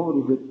prophet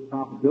quoted it,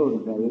 prophet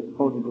Joseph, that is,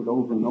 quoted it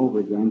over and over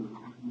again.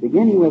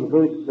 Beginning with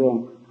verse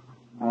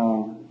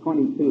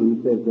 22,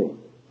 he says this,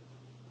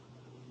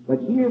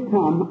 "But ye are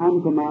come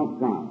unto Mount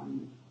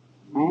Zion,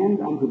 and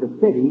unto the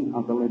city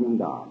of the living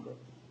God."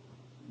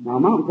 Now,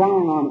 Mount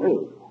Zion on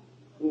earth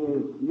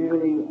is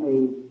merely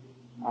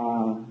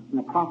an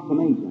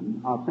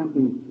approximation of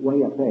something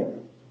way up there.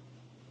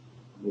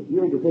 If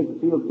you were to take a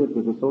field trip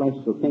to the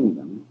celestial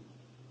kingdom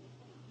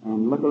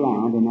and look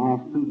around and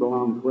ask who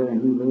belongs where and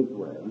who lives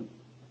where,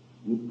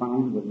 you'd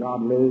find that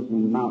God lives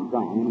in Mount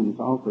Zion, and it's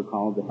also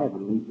called the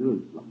heavenly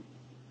Jerusalem.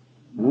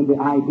 And then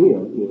the idea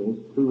is,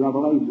 through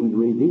revelation, to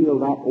reveal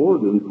that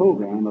order and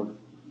program of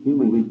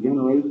human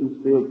regeneration,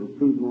 spiritual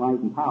truth and light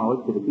and power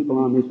to the people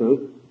on this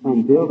earth,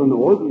 and build and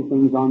order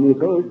things on this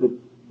earth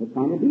that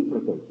kind of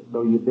duplicates it.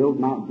 So you build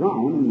Mount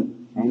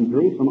Zion and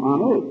Jerusalem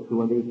on earth, to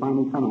where they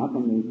finally come up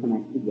and they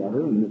connect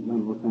together, and the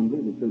General Assembly,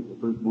 the Church of the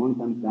Firstborn,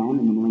 comes down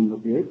in the millennial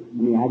period,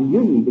 and you have a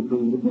union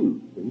between the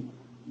two. See?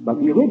 But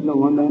the original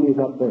one then is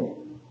up there.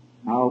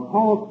 Now,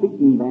 Paul,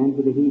 speaking then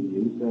to the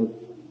Hebrews, says,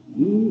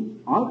 "Ye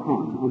are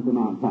come unto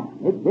Mount Zion."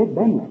 They've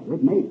been there.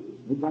 They've made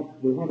it. They've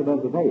got their head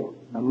above the veil.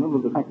 Got a little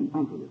of the second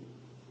comfort.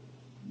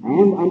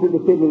 "And unto the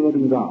city of the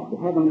living God, the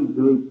heavenly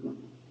Jerusalem,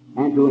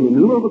 and to an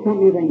innumerable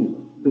company of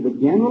angels, to the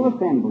general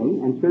assembly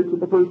and church of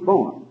the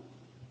firstborn."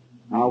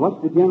 Now,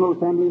 what's the general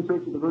assembly and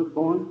church of the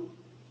firstborn?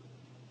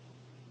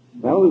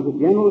 Well, there's a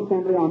general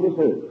assembly on this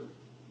earth.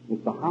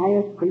 It's the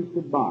highest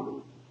priesthood body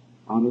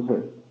on this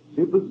earth.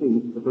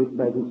 Supersedes the first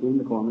presidency and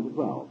the quorum of the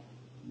 12.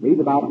 Read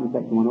about it in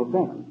section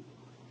 107.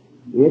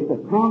 It's a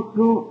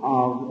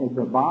it's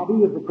a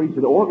body of the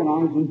priesthood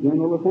organized in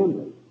general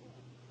assembly.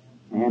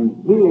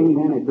 And hearing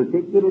then a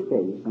particular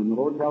case, and the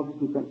Lord tells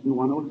us in section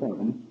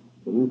 107,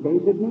 that in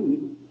case of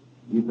need,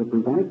 you could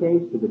present a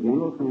case to the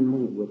General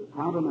Assembly with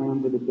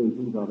countermand the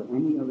decisions of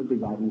any other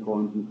presiding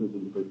quorums,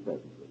 including the First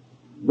Presidency.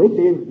 This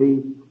is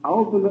the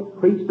ultimate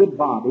priesthood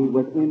body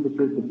within the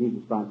Church of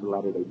Jesus Christ of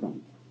Latter-day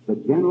Saints. The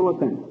General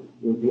Assembly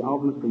is the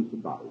ultimate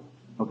priesthood body.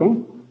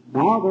 Okay?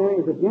 Now there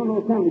is a General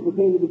Assembly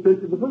pertaining to the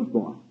Church of the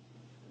Firstborn.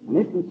 And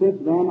it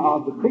consists then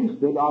of the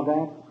priesthood of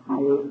that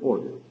higher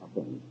order of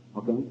things.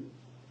 Okay?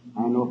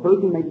 And a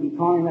person may be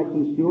calling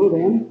election sure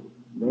then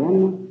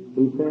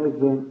he says,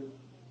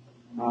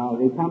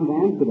 they come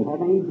down to the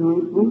heavenly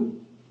Jerusalem.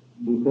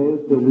 He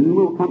says, to the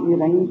innumerable company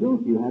of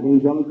angels, you have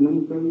angelic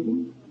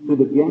ministration, to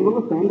the general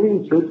assembly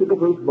and church of the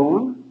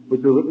firstborn,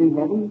 which are written in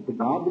heaven, to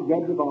God the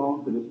judge of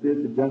all, to the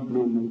spirits of just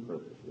men made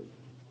perfect.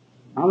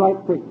 I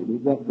like quickly,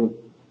 we've got to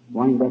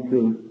wind back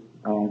through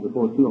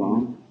before too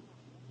long.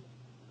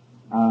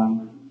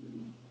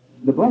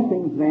 The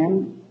blessings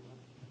then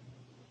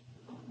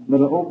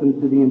that are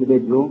open to the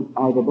individual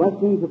are the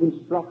blessings of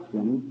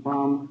instruction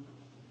from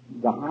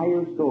the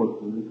higher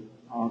sources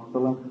of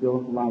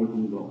celestial light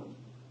and glory.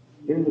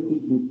 Here in the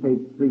teaching,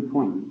 page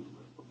 320,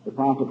 the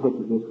prophet puts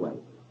it this way.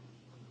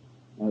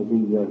 As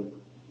he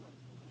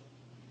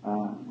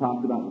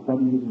talks about the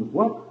 7 years,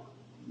 what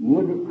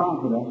would it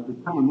profit us to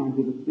come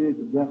unto the spirits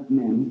of just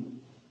men,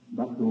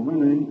 but to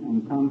learn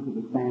and come to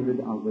the standard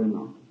of their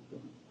knowledge?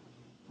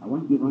 Now,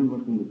 once you learn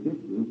what's in the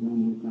Scriptures,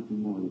 then there's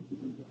nothing more that you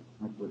can do.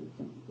 That's what it's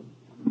saying.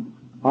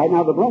 All right,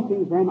 now the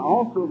blessings then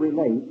also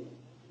relate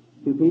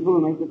to people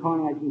who make the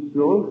coronation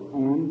sure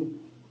and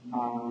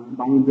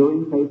by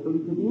enduring faithfully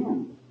to the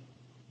end.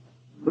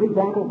 For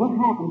example, what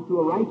happens to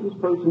a righteous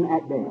person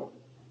at death?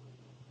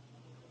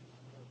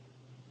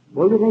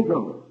 Where do they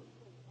go?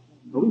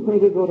 Well, we say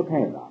they go to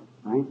paradise,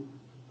 right?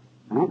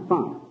 And that's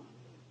fine.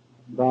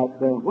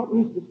 But what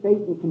is the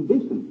state and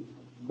condition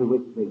to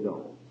which they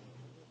go?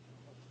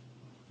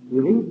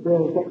 You read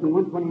section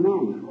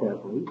 129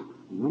 carefully,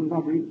 and when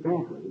that reads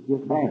carefully, it's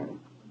just there.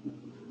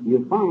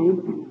 You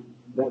find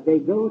that they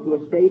go to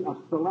a state of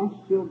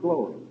celestial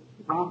glory.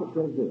 The prophet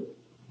says this.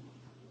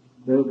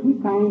 There are 2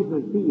 kinds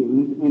of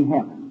beings in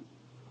heaven.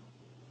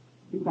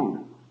 2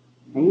 kinds.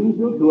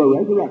 Angels who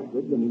are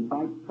resurrected, and in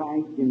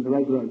Christ in the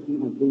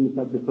resurrection as being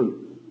such a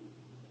person.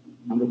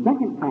 And the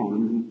second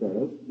kind, he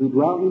says, who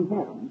dwell in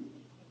heaven,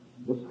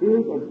 the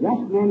spirit of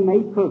just men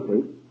made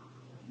perfect,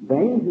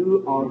 they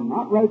who are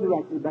not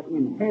resurrected but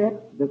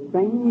inherit the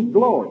same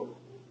glory.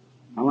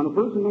 Now, when a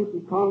person makes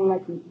his carnal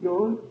election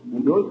sure,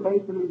 endures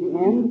faithfully to the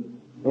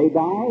end, they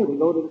die, they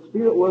go to the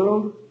spirit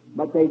world,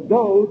 but they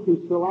go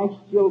to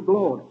celestial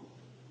glory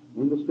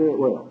in the spirit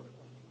world.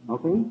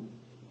 Okay?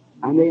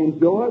 And they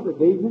enjoy the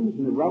visions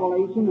and the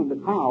revelation and the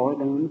power,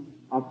 then,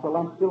 of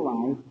celestial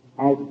life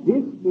as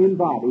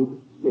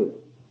disembodied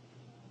spirit.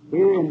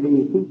 Here in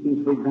the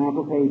teachings, for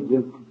example, page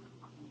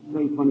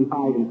page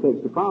 25 and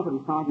 6, the prophet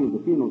is talking at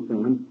the funeral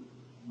sermon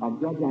of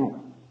Judge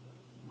Adams,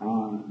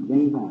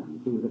 James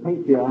Adams, who was a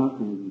patriarch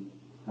and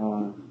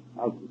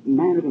of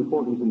man of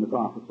importance in the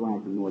prophet's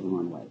life in more than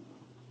one way.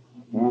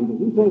 And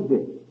he says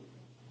this: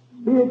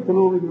 spirits can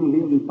only be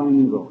revealed in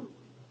finding glory.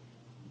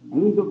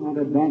 Angels have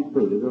advanced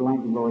further, they're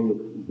like the glory of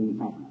being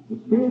happy. The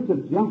spirits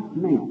of just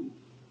men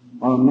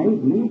are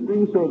made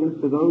ministering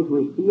servants to those who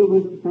are sealed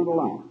with eternal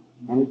life.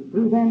 And it's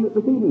through them that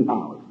the receiving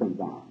power comes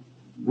out.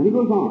 And he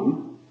goes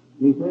on,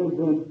 and he says,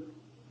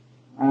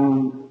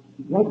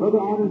 that Brother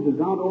Adams does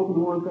not open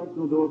the more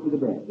effectual door to the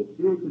dead. The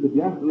spirits of the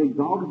just are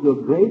exalted to a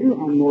greater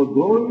and more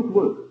glorious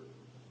work.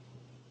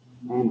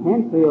 And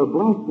hence they are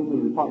blessed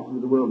in the parts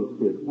of the world of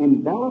spirits.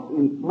 Enveloped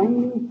in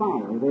flaming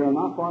fire, they are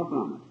not far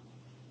from us.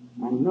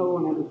 And know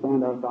and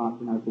understand our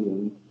thoughts and our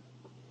feelings,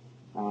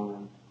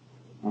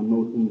 and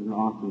most things are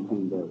often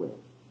contained therewith.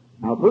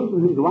 Now, a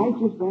person who's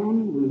righteous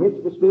then, who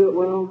hits the spirit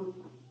world,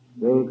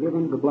 they're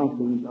given the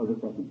blessings of the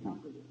second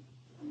comforter.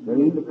 They're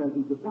in the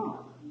presence of God.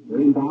 They're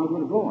endowed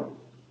with glory.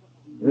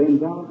 They're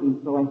enveloped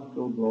in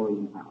celestial glory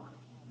and power.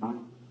 Right?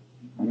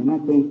 And in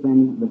that sense,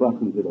 then, the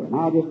blessings are there.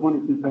 Now, I just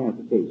wanted two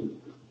clarifications.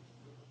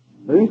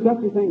 There is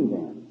such a thing,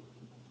 then,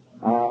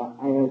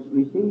 as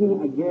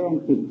receiving a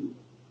guarantee.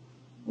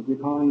 If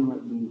you're calling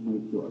what means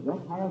made sure. That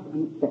has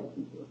an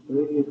exception to it.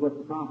 There is what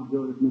the prophet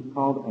Joseph Smith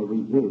called a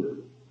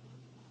reserve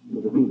to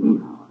the healing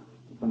power.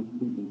 The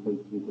Constitution,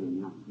 page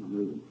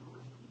 339.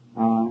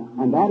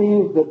 And that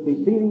is that the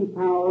sealing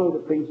power of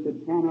the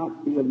priesthood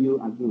cannot seal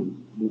you against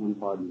the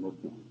unpardonable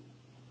sin.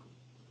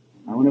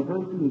 Now, when a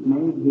person has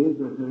made his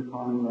or her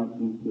calling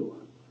election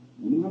sure,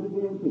 then he has a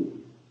guarantee,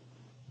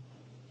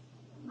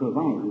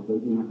 provided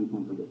they do not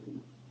become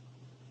predictions.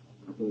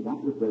 Okay, that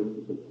was very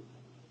specific.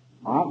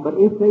 All right, but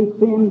if they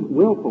sin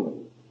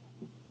willfully,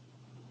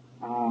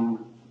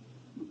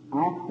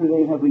 after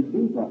they have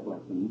received that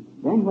blessing,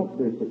 then what's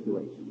their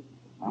situation?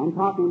 I'm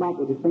talking about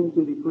the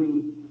distinction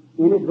between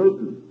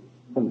inadvertent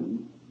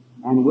sin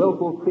and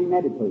willful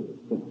premeditated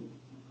sin.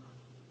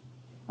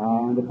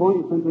 And the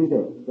point is simply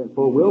this, that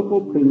for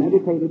willful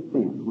premeditated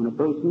sin, when a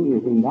person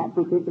is in that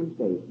particular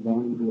state,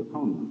 then the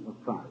atonement of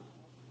Christ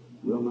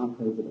will not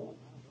pay the debt.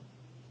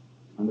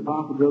 And the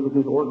prophet Joseph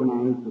has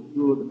organized the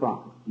school of the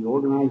prophets. He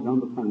organized on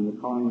the plain the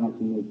calling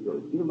election made sure.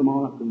 He sealed them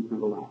all up to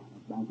eternal life.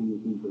 That's back in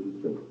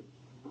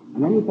 1833.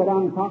 And then he sat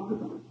down and talked to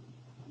them.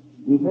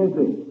 He says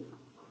this: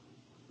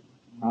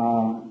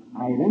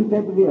 I then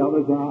said to the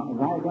elders, as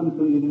I have done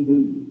to you, do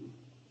you.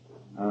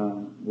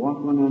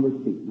 Wash one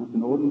another's feet. That's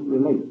an ordinance that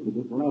relates to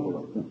this level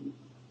of things.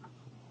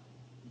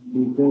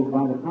 He says,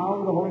 by the power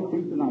of the Holy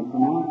Spirit tonight,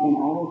 pronounce them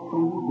all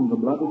sins in the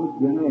blood of this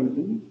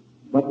generation.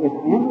 But if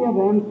any of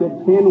them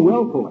should sin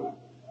willfully,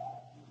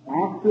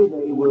 after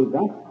they were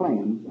thus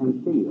cleansed and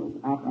sealed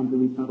up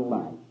unto eternal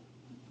life,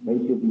 they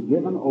should be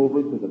given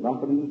over to the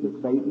buffetings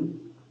of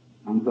Satan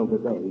until the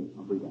day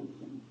of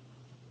redemption.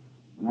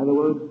 In other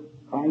words,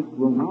 Christ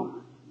will not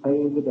pay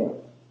the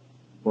debt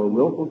for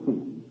willful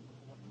sin,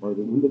 where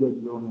the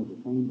individual has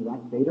attained to that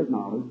state of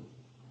knowledge,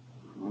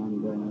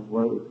 and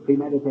where it's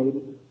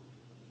premeditated,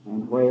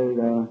 and where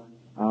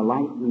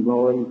light and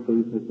glory and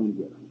truth has been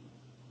given.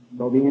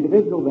 So the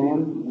individual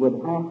then would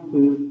have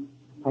to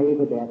pay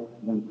the debt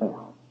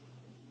themselves.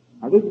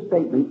 Now, there's a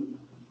statement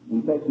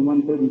in section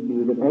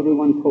 132 that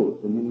everyone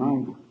quotes, and in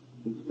my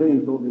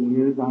experience over the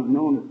years, I've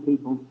known of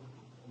people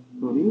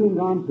who have even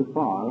gone so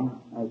far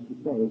as to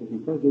say that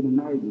because they've been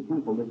married in the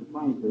temple, there's a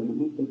price there,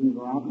 and they can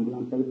go out and be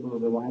unfaithful to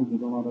their wives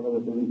and do a lot of other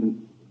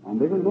things, and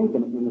they're going to make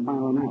it in the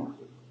final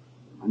analysis.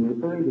 I'm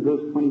referring to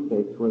verse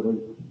 26, where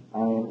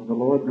the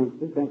Lord makes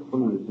this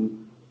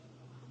explanation.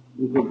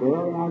 He said,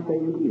 verily I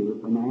say unto you,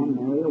 if a man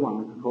marry a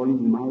wife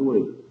according to my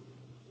word,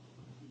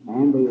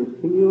 and they are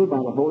sealed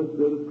by the Holy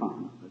Spirit of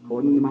promise,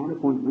 according to mine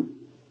appointment,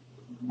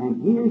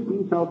 and he or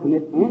she shall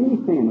commit any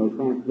sin or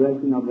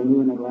transgression of the new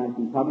and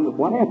everlasting covenant,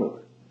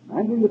 whatever.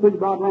 That gives a pretty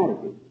broad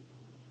latitude.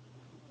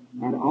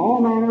 And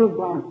all manner of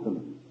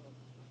blasphemy.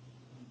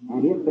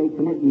 And if they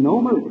commit no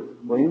murder,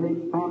 wherein they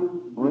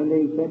become, wherein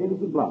they shed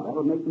innocent blood, that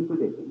would make them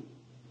perdition.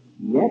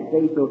 Yet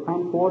they shall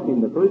come forth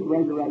in the first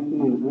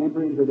resurrection and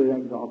enter into their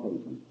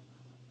exaltation.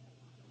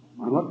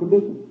 On what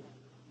condition?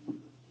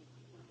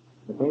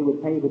 That they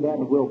would pay the debt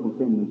of willful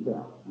sin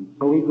themselves. And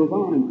so he goes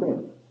on and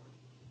says,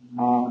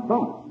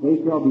 but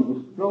they shall be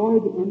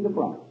destroyed in the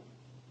flesh,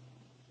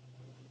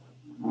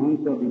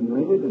 and shall be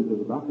delivered into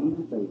the buffetings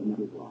of Satan of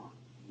his law.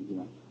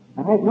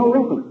 That has no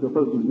reference to a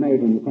person who's made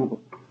in the temple.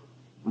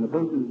 When a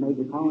person is made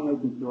the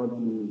congregation sure,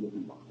 then he is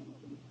different.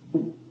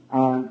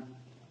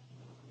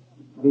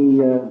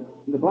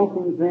 The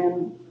blessings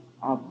then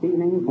of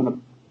sealing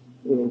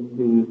is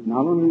to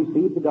not only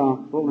receive the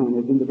gospel and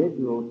as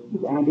individuals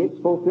and its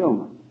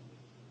fulfillment,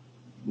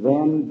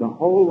 then the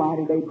whole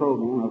latter-day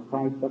program of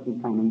Christ's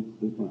second coming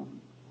begins.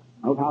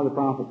 Note how the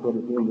prophet put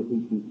it here in the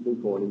teaching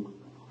 240.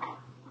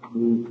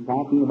 He's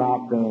talking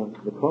about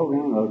the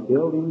program of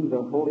building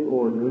the holy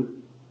order,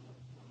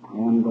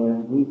 and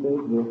he says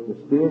this: the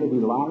spirit of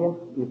Elias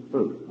is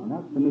first. Now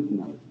that's the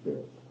missionary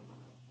spirit.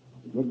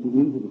 It gets you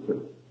into the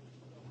church.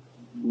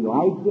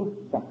 Elijah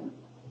second,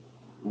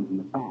 and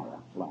Messiah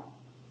last.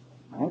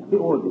 That's the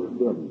order of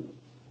building.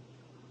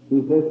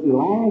 He says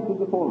Elias is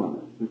the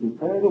forerunner, to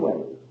prepare the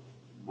way,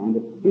 and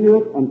the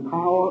spirit and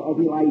power of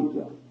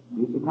Elijah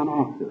is to come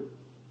after,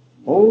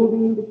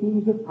 holding the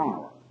keys of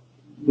power,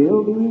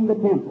 building the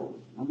temple,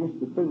 not just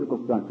the physical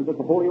structure, but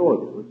the holy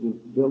order, which is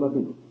built up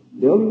in it.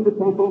 Building the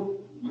temple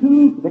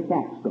to the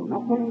capstone,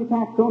 not putting the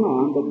capstone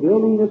on, but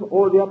building this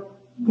order up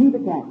to the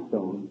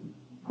capstone,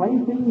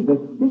 placing the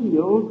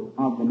seals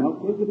of the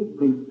Melchizedek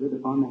priesthood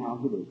upon the house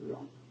of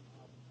Israel.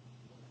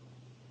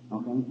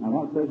 Okay?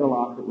 Now that says a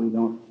lot that we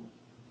don't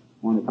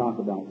want to talk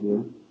about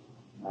here.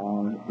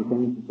 It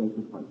pertains to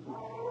sacred places.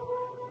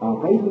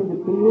 Placing the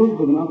seals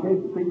of the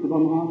Melchizedek priesthood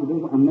upon the house of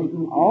Israel and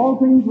making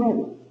all things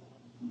ready.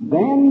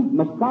 Then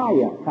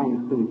Messiah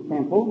comes to his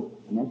temple,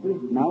 and this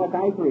is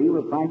Malachi 3,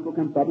 where Christ will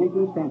come suddenly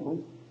to his temple.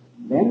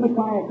 Then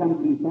Messiah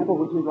comes to his temple,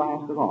 which is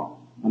last of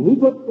all. And he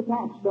puts the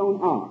capstone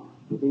on.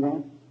 You see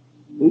that?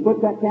 He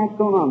puts that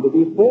capstone on. But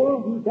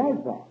before he does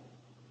that,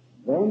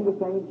 then the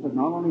saints have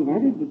not only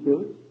entered the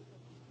church,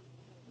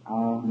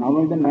 not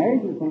only been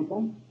married to the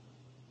temple,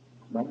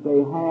 but they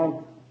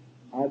have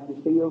had the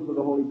seals of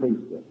the holy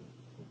priesthood.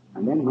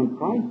 And then when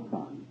Christ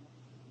comes,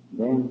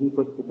 then he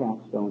puts the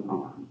capstone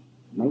on,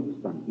 makes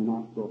them in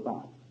actual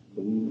fact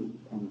kings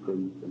and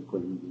priests and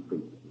queens and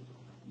priestesses.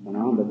 And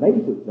on the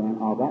basis then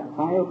of that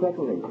prior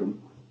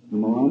preparation, the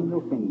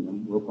millennial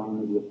kingdom will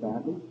finally be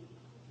established,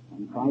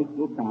 and Christ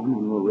will come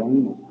and will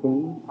reign as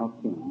King of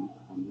kings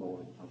and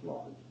Lord of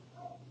lords.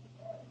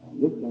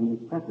 And this thing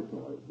is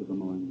preparatory to the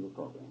millennial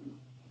program.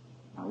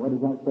 Now, what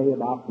does that say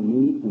about the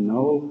need to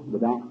know the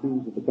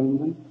doctrines of the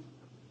kingdom?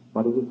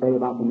 What does it say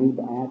about the need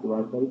to add to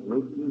our faith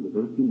virtue, the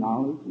virtue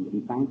knowledge, and to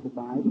be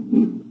sanctified?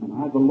 And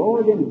as the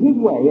Lord in His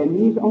way, in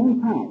His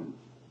own time,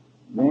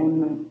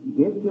 then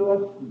give to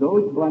us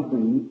those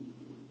blessings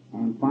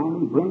and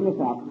finally bring us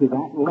up to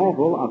that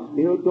level of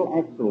spiritual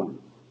excellence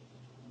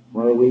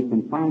where we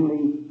can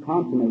finally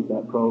consummate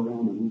that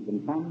program and we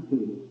can come to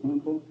His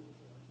temple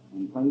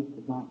and place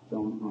the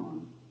capstone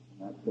on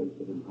that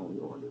sacred and holy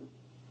order.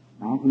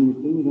 Now can you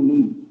see the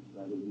need,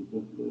 brothers and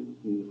sisters,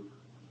 to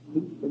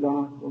teach the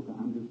gospel, to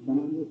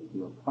understand it,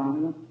 to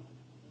apply it,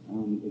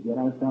 and to get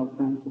ourselves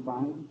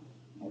sanctified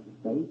as a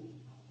state,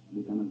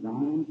 become a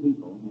Zion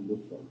people in this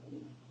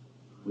state.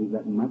 We've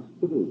got much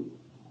to do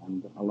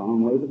and a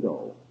long way to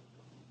go,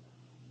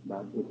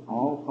 but it's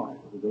all part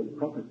of the great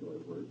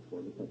preparatory work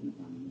for the second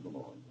coming of the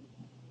Lord.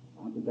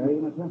 I want to bear you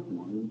my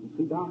testimony. It's a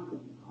true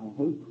doctrine. I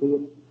hate to see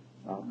it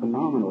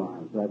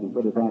phenomenalized, if I can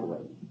put it that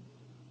way.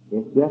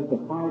 It's just a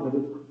part of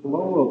this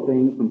flow of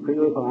things from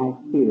previous life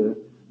here,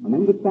 and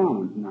then the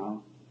challenge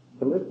now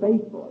to live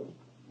faithfully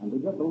and to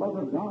get the love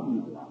of God in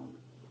our lives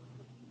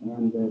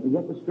and to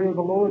get the Spirit of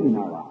the Lord in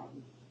our lives.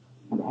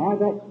 And to have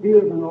that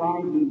Spirit in our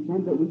lives, we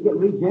tend that we get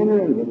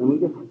regenerated and we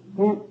just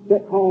can't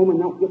sit home and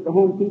not get the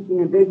home teaching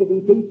and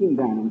visiting teaching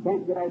done and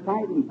can't get our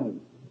tithing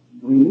paid.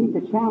 We need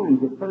to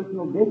challenge the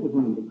personal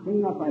discipline to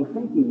clean up our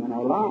thinking and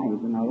our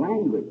lives and our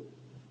language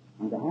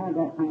and to have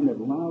that kind of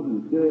love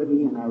and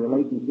purity in our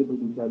relationship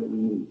with each other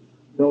we need.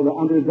 So that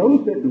under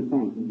those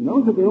circumstances, and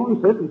those are the only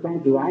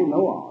circumstances I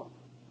know of,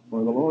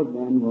 where the Lord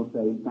then will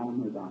say,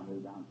 son or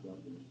daughter, thou shalt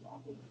be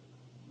exalted.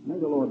 May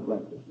the Lord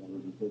bless us,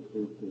 brothers and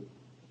sisters,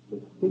 to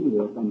see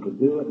this and to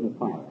do it and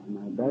apply it. And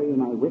I bear you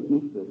my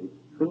witness that it's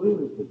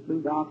the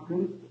true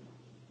doctrine.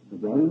 The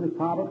brethren have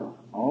taught it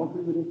all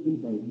through the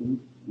dispensation.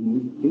 You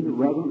need to speak it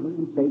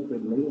reverently and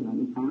sacredly, and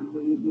I'm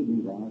confident you do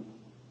that.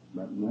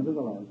 But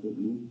nevertheless, it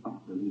needs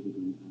properly to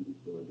be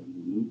understood, and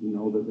you need to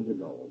know that there's a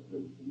goal that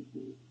is to be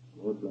achieved.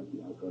 Lord bless you.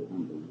 I pray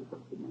humbly in the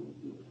name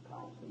of Jesus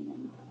Christ.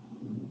 Amen.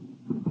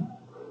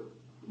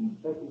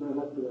 Thank you very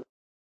much for that.